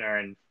commissioner,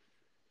 and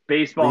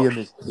baseball Liam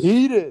is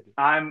heated.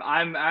 I'm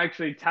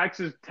actually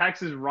Texas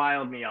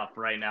riled me up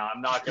right now.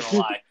 I'm not gonna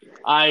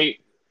lie.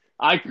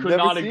 I could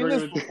not agree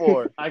with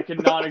before. I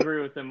could not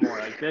agree with him more.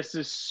 Like, this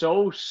is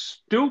so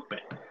stupid.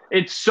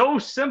 It's so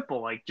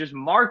simple. Like, just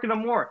market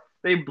them more.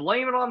 They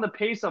blame it on the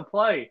pace of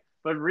play,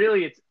 but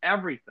really it's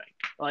everything.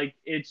 Like,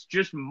 it's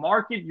just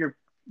market your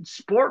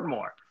sport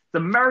more. It's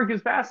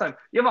America's pastime.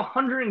 You have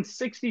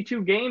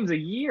 162 games a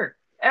year,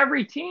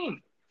 every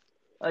team.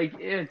 Like,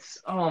 it's,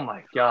 oh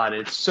my God,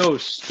 it's so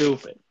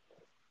stupid.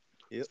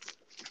 Yep.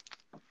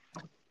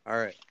 All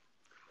right.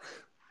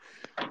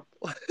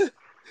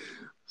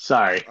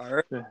 Sorry. All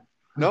right.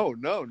 No.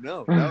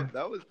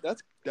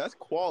 That's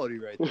quality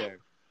right there.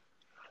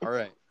 All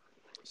right.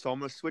 So I'm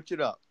gonna switch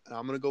it up, and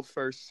I'm gonna go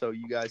first, so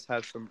you guys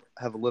have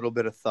a little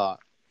bit of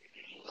thought.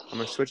 I'm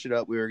gonna switch it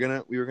up. We were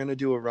gonna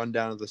do a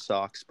rundown of the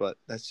Sox, but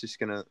that's just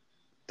gonna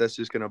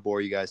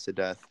bore you guys to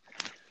death.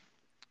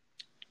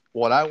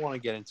 What I want to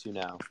get into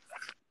now,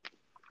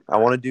 I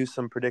want to do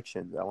some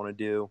predictions. I want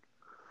to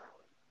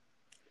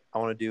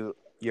do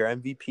your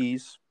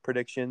MVPs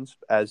predictions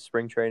as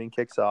spring training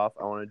kicks off.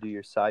 I want to do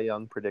your Cy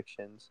Young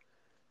predictions,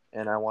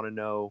 and I want to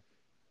know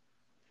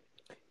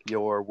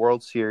your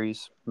World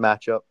Series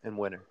matchup and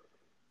winner.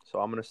 So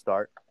I'm going to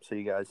start. So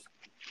you guys,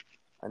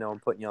 I know I'm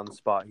putting you on the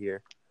spot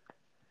here,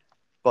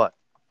 but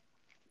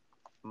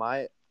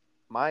my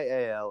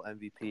AL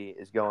MVP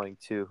is going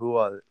to who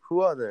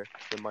other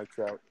than Mike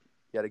Trout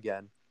yet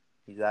again.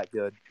 He's that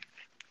good.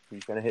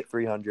 He's going to hit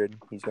 300.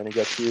 He's going to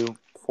get you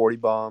 40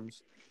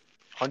 bombs,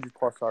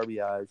 100-plus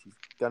RBIs. He's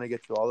going to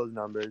get you all those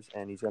numbers,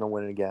 and he's going to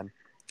win it again.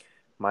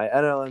 My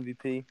NL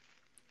MVP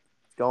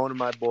is going to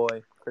my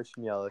boy,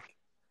 Christian Yelich.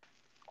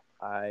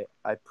 I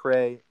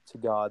pray to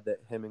God that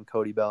him and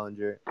Cody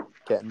Bellinger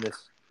getting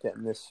this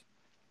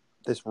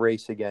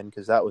race again,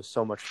 because that was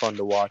so much fun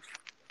to watch.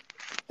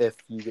 If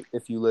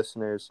you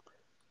listeners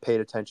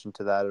paid attention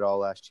to that at all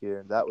last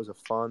year, that was a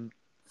fun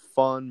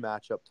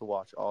matchup to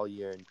watch all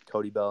year, and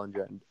Cody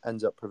Bellinger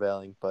ends up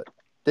prevailing. But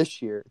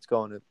this year, it's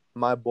going to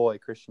my boy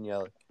Christian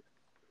Yelich,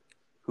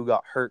 who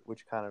got hurt,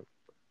 which kind of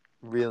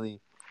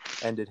really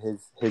ended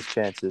his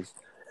chances.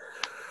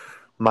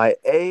 My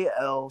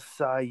AL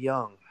Cy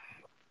Young,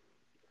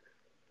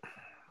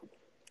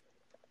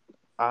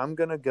 I'm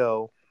gonna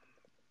go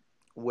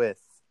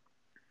with.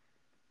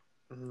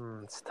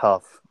 It's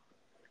tough.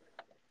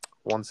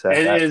 One sec.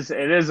 It's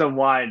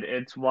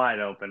wide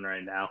open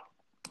right now.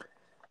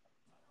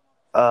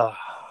 I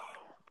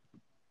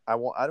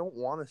don't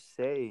want to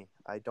say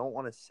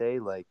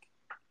like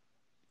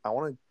I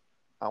want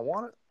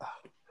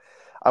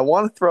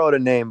to throw out a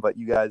name, but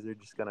you guys are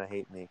just gonna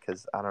hate me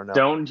because I don't know.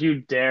 Don't you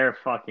dare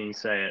fucking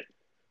say it.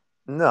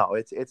 No,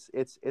 it's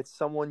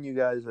someone you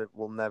guys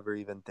will never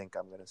even think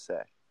I'm gonna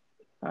say.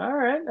 All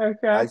right,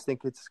 okay. I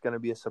think it's gonna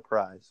be a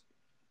surprise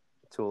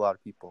to a lot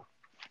of people.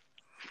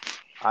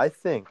 I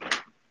think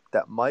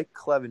that Mike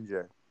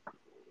Clevinger,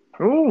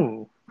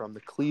 from the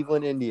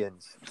Cleveland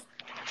Indians,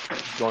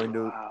 is going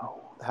to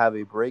have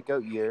a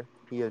breakout year.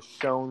 He has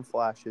shown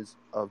flashes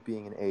of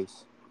being an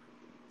ace,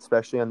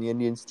 especially on the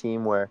Indians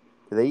team where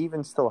do they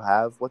even still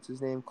have, what's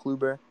his name,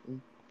 Kluber?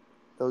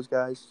 Those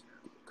guys?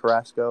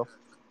 Carrasco?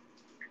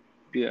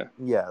 Yeah.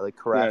 Yeah, like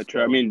Carrasco. Yeah,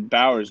 true. I mean,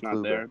 Bauer's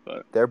not there,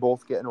 but they're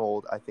both getting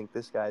old. I think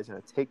this guy's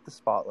going to take the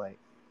spotlight.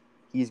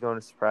 He's going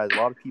to surprise a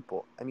lot of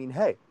people. I mean,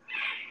 hey,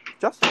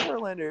 Justin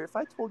Verlander, if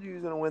I told you he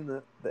was going to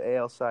win the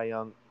AL Cy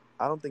Young,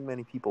 I don't think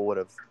many people would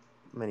have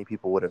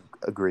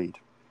agreed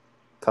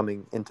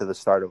coming into the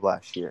start of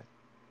last year.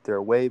 There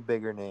are way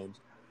bigger names.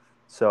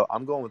 So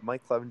I'm going with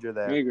Mike Clevinger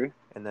there. I agree.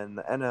 And then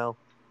the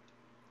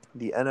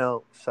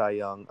NL Cy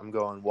Young, I'm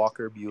going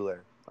Walker Buehler,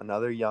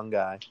 another young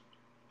guy.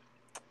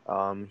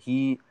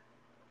 He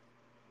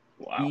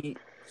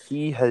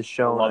has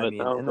shown. In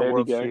the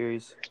World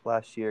Series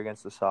last year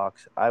against the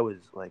Sox, I was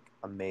like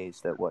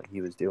amazed at what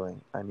he was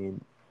doing. I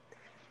mean,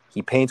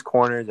 he paints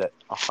corners at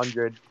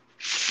 100,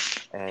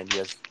 and he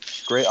has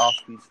great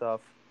off-speed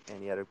stuff.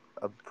 And he had a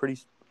pretty.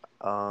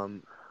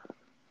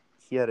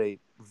 He had a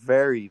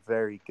very,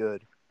 very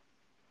good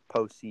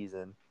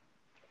postseason.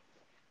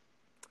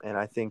 And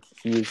I think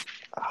he's.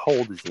 How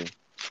old is he?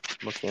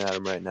 I'm looking at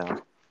him right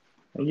now.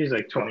 I think he's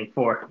like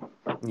 24.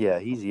 Yeah,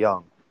 he's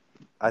young.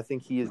 I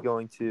think he is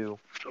going to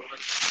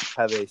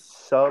have a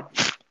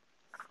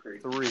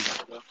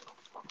sub-3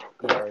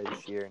 ERA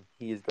this year, and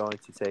he is going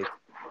to take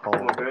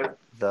home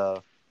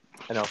the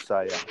NL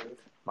Cy Young.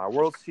 My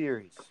World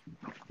Series,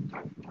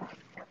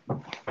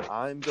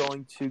 I'm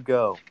going to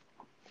go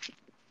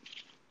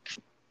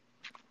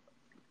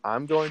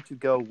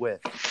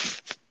with.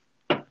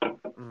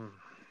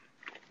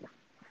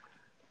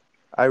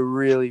 I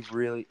really,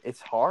 really.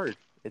 It's hard.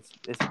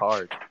 It's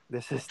hard.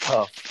 This is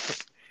tough.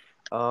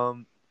 For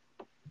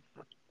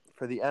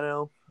the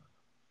NL,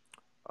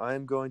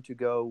 I'm going to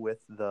go with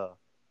the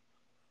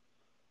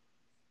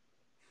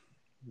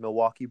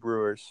Milwaukee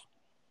Brewers,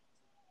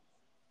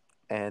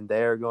 and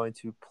they are going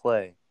to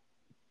play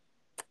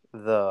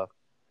the.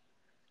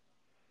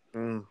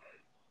 They're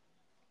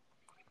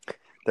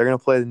going to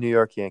play the New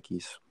York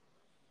Yankees,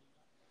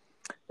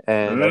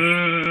 and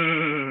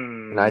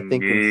I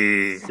think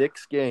in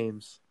 6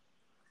 games,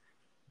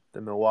 the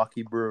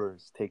Milwaukee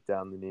Brewers take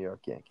down the New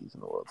York Yankees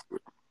in the World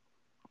Series.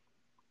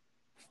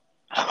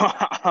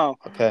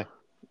 Okay.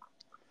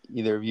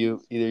 Either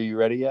you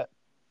ready yet?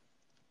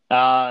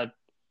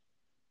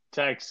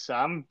 Tex,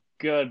 I'm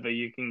good, but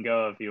you can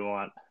go if you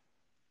want.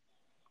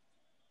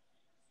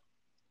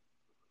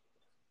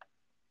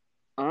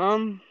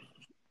 All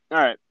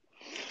right.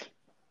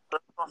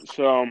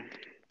 So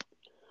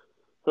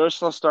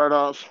first, I'll start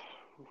off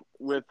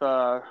with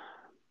let's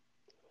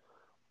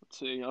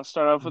see. I'll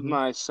start off with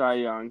my Cy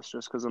Youngs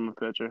just because I'm a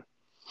pitcher.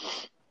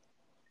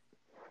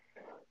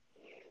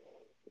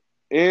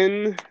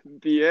 In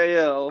the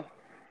AL,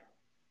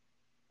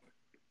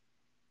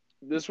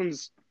 this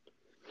one's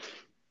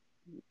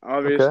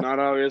obvious, Okay. not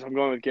obvious. I'm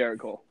going with Garrett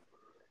Cole.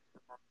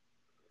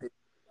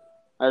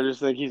 I just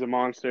think he's a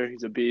monster.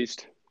 He's a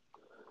beast.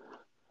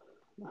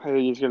 I think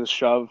he's going to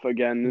shove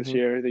again this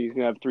year. I think he's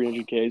going to have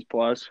 300 Ks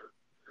plus.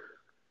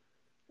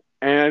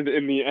 And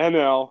in the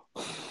NL,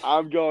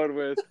 I'm going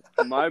with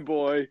my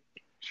boy,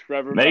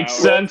 Trevor Makes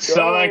Bauer. sense.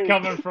 Saw that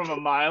coming from a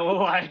mile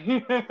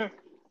away.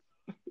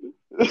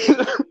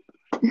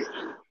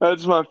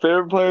 That's my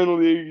favorite player in the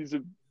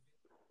league.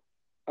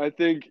 I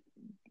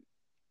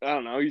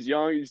don't know, he's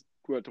young. He's,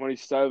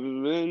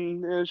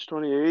 27-ish,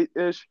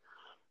 28-ish.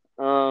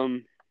 I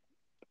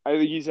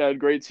think he's had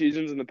great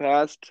seasons in the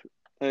past.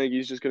 I think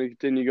he's just going to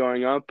continue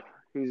going up.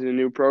 He's in a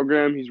new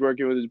program. He's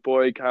working with his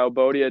boy Kyle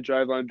Bodie at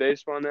Driveline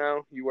Baseball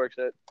now. He works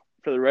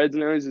for the Reds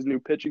now. He's his new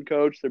pitching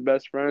coach. They're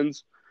best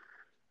friends.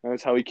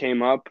 That's how he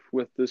came up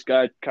with this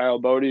guy, Kyle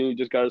Bodie. He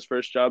just got his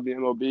first job in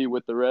the MLB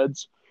with the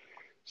Reds.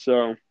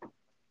 So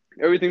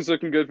everything's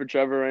looking good for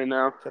Trevor right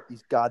now. Except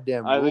these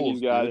goddamn I rules, think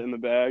he's got dude. it in the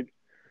bag.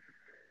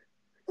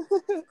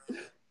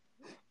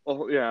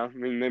 Well, yeah, I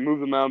mean, they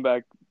moved the mound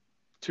back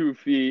 2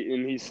 feet,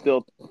 and he's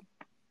still the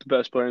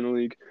best player in the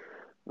league.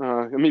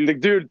 I mean, the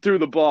dude threw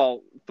the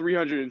ball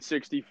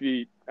 360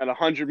 feet at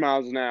 100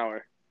 miles an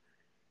hour.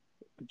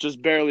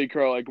 Just barely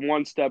like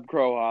one-step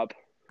crow hop.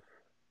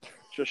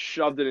 Just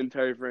shoved it in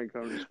Terry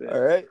Francona's face.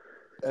 All right.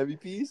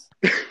 MVPs?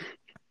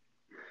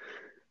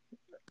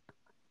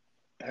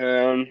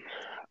 And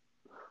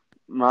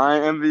my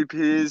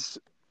MVPs,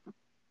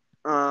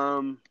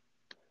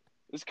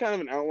 it's kind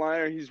of an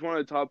outlier. He's one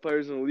of the top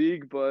players in the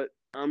league, but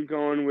I'm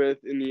going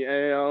with, in the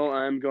AL,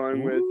 I'm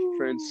going with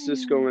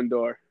Francisco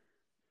Lindor.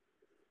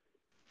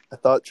 I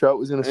thought Trout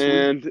was going to sweep.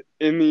 And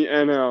in the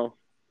NL,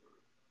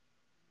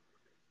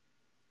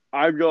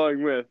 I'm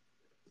going with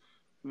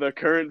the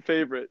current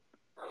favorite,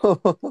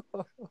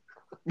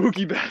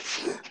 Mookie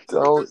Betts.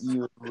 Don't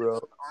you, bro.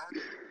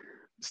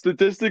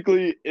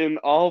 Statistically, in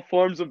all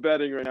forms of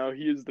betting right now,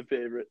 he is the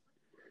favorite.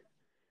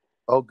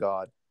 Oh,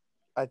 God.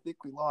 I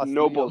think we lost.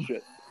 No Liam.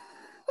 bullshit.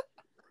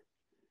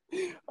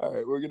 All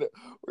right, we're gonna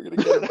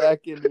get him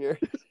back in here.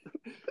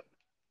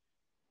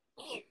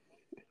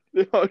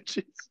 Oh,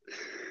 jeez.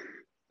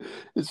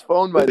 His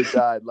phone might have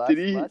died. Last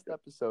he-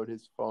 episode,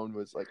 his phone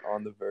was like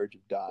on the verge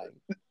of dying.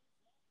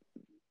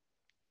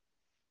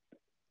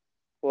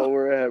 Well,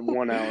 we're at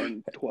 1 hour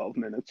and 12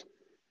 minutes.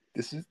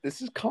 This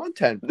is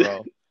content,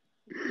 bro.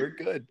 We're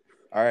good.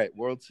 All right,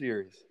 World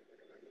Series.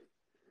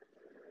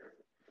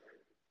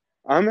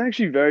 I'm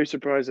actually very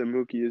surprised that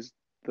Mookie has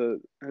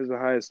the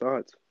highest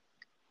odds.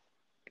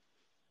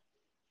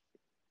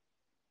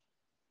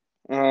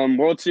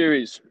 World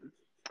Series.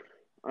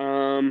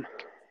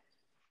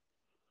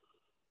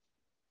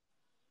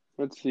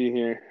 Let's see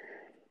here.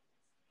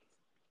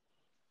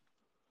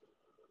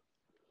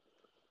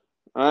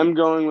 I'm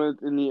going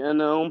with, in the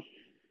NL,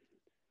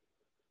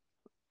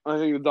 I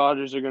think the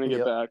Dodgers are going to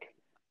get back.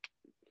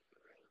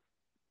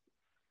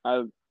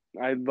 I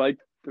like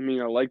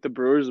the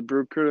Brewers. The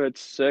Brew Crew,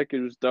 that's sick. It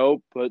was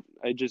dope, but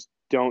I just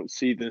don't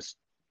see this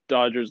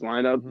Dodgers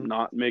lineup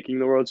not making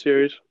the World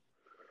Series.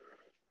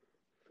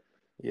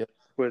 Yep.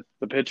 With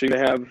the pitching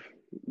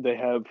they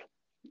have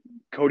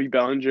Cody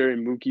Bellinger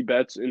and Mookie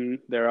Betts in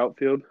their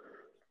outfield.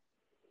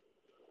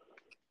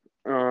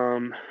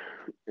 And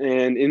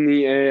in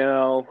the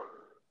AL,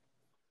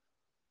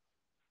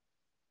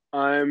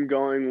 I'm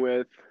going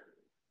with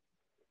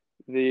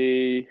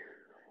the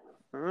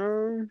I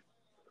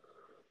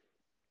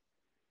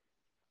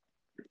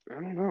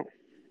don't know.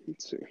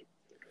 Let's see.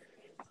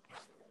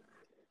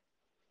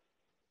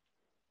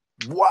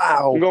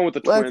 Wow. I'm going with the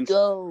Twins. Let's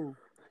go.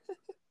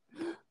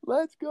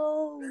 Let's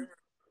go.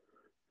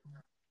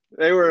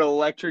 They were an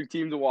electric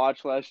team to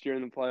watch last year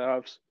in the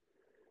playoffs.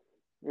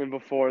 And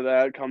before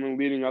that,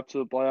 leading up to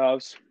the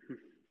playoffs,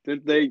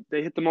 they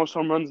hit the most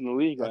home runs in the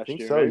league last year. I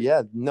think so, right?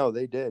 yeah. No,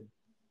 they did.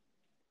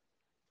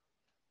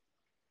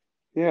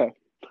 Yeah.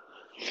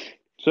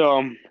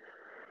 So,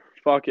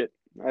 fuck it.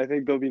 I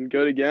think they'll be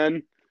good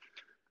again.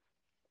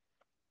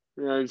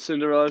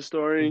 Cinderella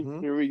story.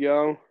 Here we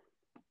go.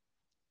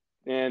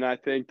 And I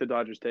think the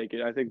Dodgers take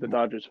it. I think the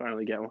Dodgers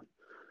finally get one.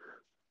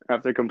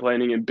 After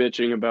complaining and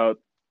bitching about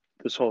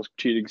this whole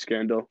cheating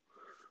scandal,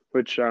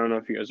 which I don't know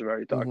if you guys have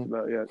already talked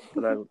about yet,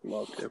 but I would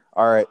love to.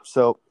 All right,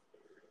 so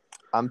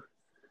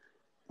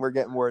we're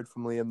getting word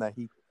from Liam that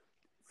he,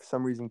 for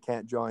some reason,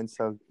 can't join,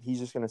 so he's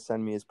just going to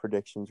send me his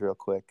predictions real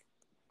quick.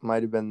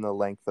 Might have been the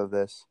length of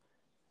this.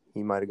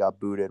 He might have got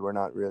booted. We're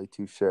not really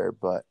too sure,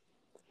 but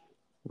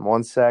in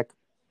 1 sec,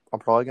 I'm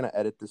probably going to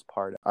edit this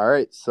part. All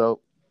right,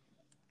 so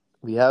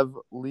we have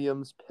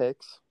Liam's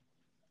picks.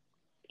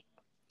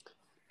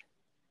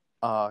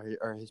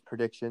 or his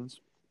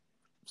predictions.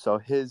 So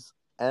his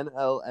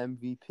NL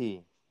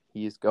MVP,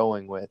 he is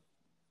going with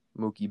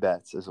Mookie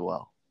Betts as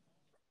well.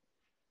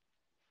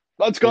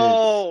 Let's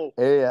go!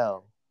 His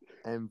AL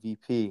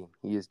MVP,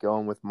 he is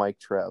going with Mike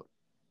Trout.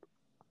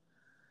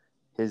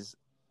 His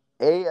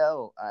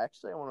AL, I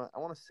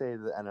want to say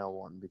the NL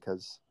one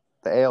because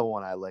the AL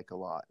one I like a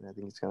lot, and I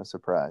think it's going to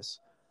surprise.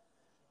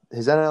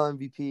 His NL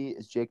MVP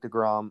is Jake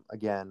DeGrom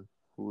again,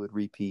 who would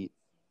repeat,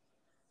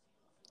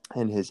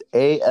 and his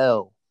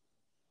AL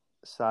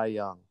Cy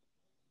Young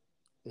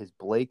is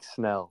Blake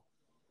Snell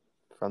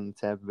from the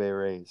Tampa Bay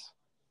Rays,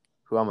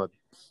 who I'm a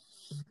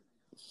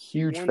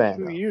huge fan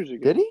 2 of. years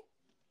ago. Did he?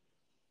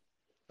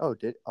 Oh,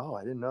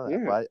 I didn't know that.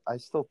 Yeah. But I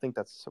still think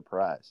that's a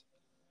surprise.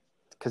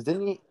 Because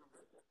didn't he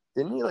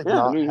like Yeah,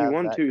 not I mean, he have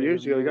won that 2 great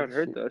years of ago. He year got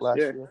hurt last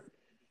year. year?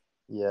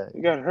 Yeah.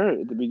 He got hurt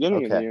at the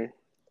beginning of the year.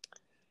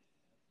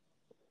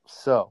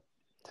 So,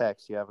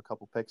 Tex, you have a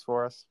couple picks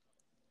for us?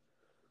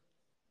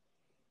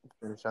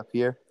 Finish up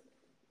here.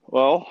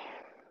 Well,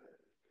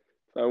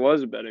 if I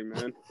was a betting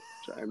man,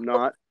 which I am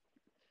not,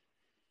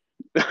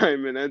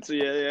 I'm an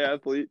NCAA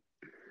athlete.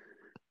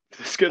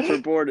 This gets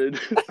reported.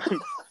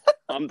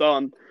 I'm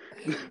done.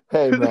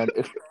 Hey, man,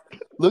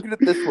 look at it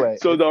this way.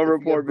 So don't if you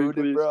report get me,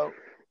 booted, please. bro,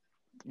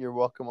 you're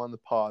welcome on the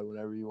pod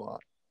whenever you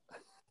want.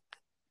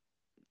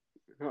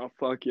 Oh,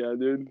 fuck yeah,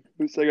 dude. At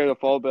least I got a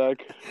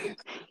fallback.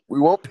 We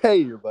won't pay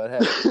you, but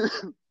hey,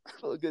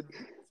 still a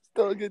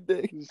good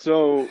day.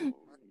 So,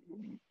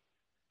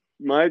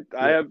 I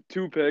have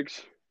 2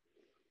 picks.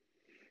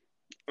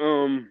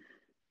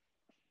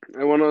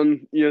 I went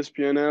on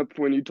ESPN app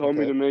when you told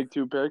me to make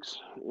 2 picks,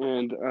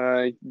 and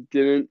I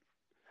didn't.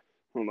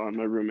 Hold on,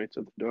 my roommate's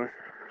at the door.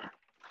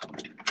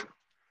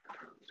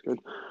 It's good.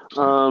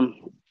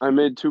 I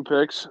made 2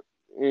 picks,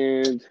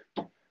 and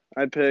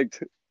I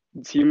picked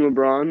Team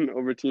LeBron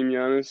over Team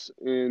Giannis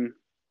in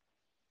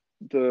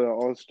the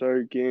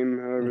All-Star game,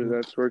 however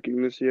that's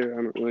working this year.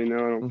 I don't really know.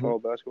 I don't follow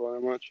basketball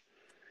that much.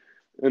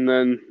 And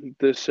then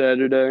this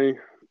Saturday,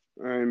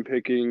 I'm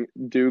picking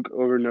Duke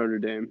over Notre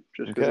Dame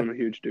just because I'm a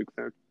huge Duke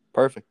fan.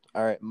 Perfect.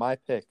 All right, my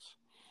picks.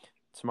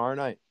 Tomorrow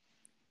night,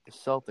 the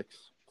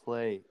Celtics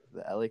play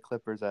the LA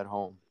Clippers at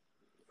home.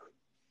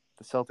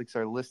 The Celtics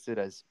are listed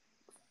as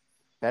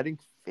betting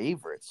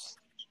favorites.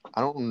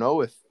 I don't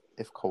know if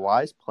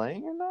Kawhi's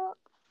playing or not,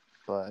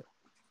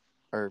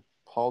 or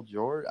Paul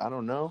George. I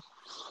don't know.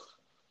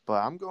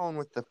 But I'm going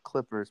with the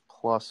Clippers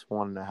plus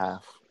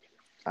 1.5.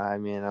 I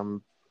mean,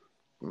 I'm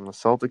a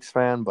Celtics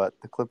fan, but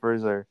the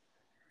Clippers are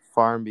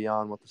far and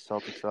beyond what the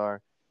Celtics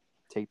are.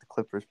 Take the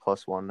Clippers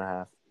plus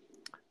 1.5.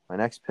 My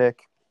next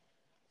pick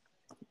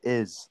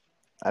is,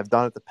 I've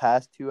done it the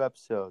past 2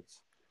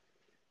 episodes.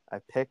 I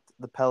picked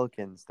the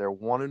Pelicans. They're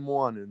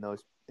 1-1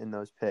 in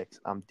those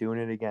picks. I'm doing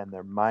it again.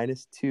 They're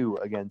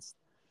 -2 against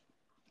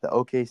the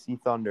OKC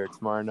Thunder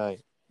tomorrow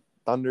night.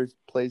 Thunder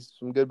plays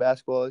some good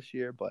basketball this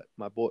year, but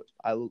my boy,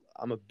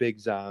 I'm a big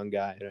Zion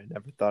guy, and I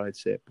never thought I'd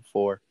say it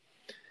before.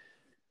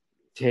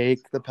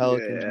 Take the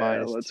Pelicans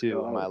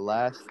 -2. My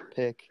last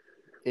pick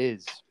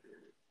is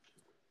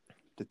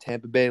the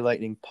Tampa Bay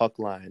Lightning puck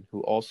line,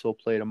 who also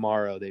play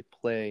tomorrow. They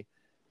play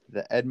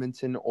the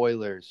Edmonton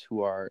Oilers,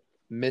 who are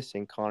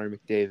missing Connor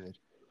McDavid.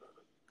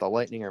 The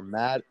Lightning are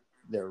mad.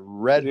 They're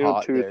red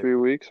hot. 2 or 3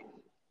 weeks.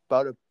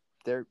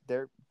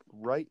 They're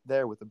right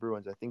there with the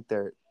Bruins. I think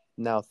they're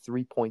now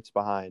 3 points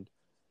behind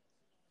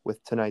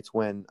with tonight's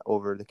win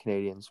over the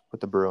Canadiens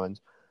with the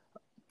Bruins.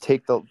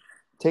 Take the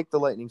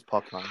Lightning's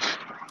puck line.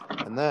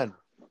 And then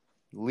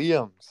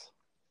Liam's.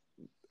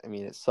 I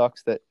mean, it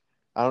sucks that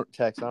I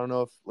don't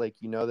know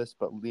if you know this,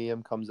 but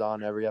Liam comes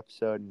on every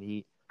episode and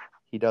he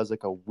does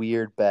like a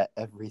weird bet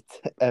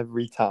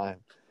every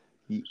time.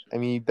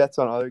 He bets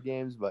on other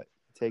games, but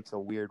he takes a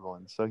weird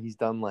one. So he's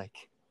done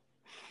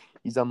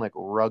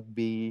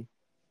rugby.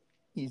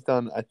 He's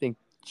done, I think,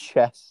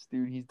 chess,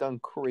 dude. He's done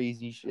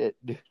crazy shit,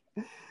 dude.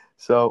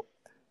 So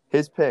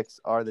his picks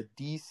are the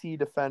DC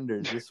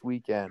Defenders this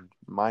weekend,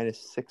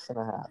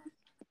 -6.5.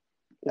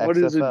 What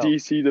is a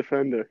DC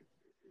Defender?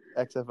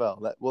 XFL.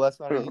 That's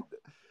not.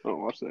 I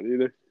don't watch that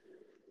either.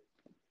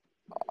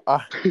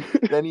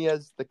 Then he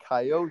has the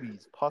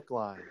Coyotes puck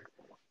line,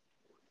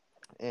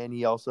 and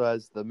he also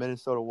has the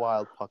Minnesota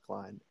Wild puck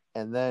line,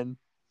 and then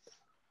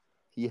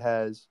he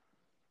has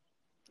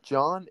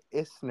John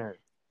Isner,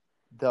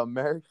 the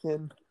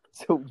American,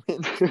 to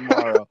win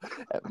tomorrow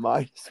at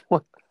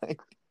 -190.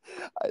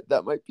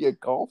 That might be a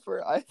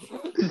golfer. I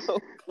have no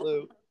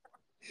clue.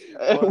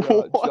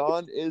 But,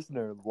 John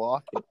Isner,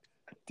 lock it.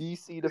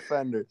 DC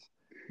Defenders,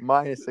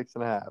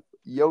 -6.5.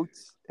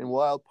 Yotes and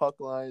Wild puck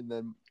line,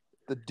 then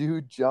the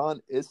dude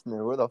John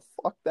Isner, where the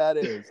fuck that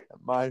is, at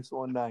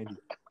 -190.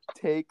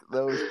 Take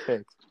those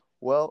picks.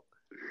 Well,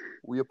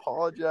 we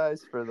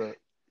apologize for the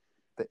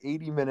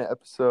 80-minute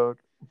episode,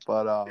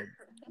 but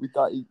we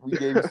thought we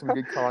gave you some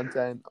good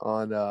content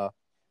on a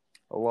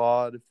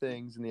lot of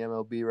things in the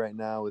MLB right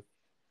now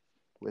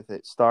with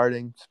it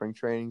starting, spring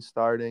training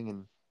starting,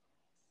 and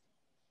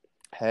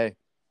hey,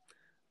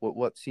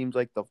 what seems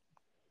like the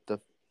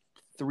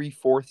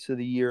 3/4 of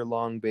the year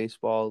long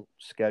baseball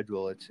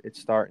schedule. It's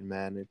starting,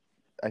 man.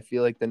 I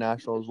feel like the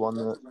Nationals won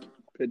the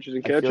Pitchers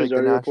and I feel catchers like the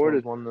already Nationals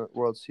reported. won the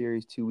World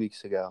Series 2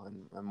 weeks ago,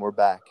 and we're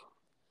back.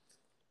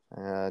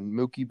 And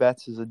Mookie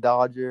Betts is a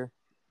Dodger.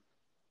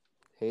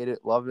 Hate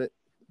it, love it,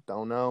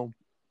 don't know.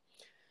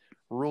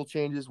 Rule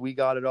changes, we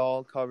got it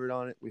all covered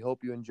on it. We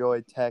hope you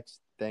enjoyed. Text,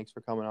 thanks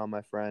for coming on,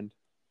 my friend.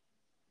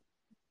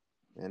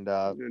 And me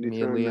and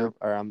Anytime, man. Liam,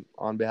 or I'm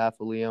on behalf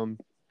of Liam,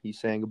 he's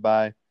saying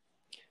goodbye.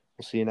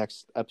 We'll see you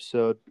next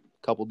episode,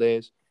 couple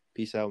days.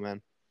 Peace out,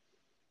 man.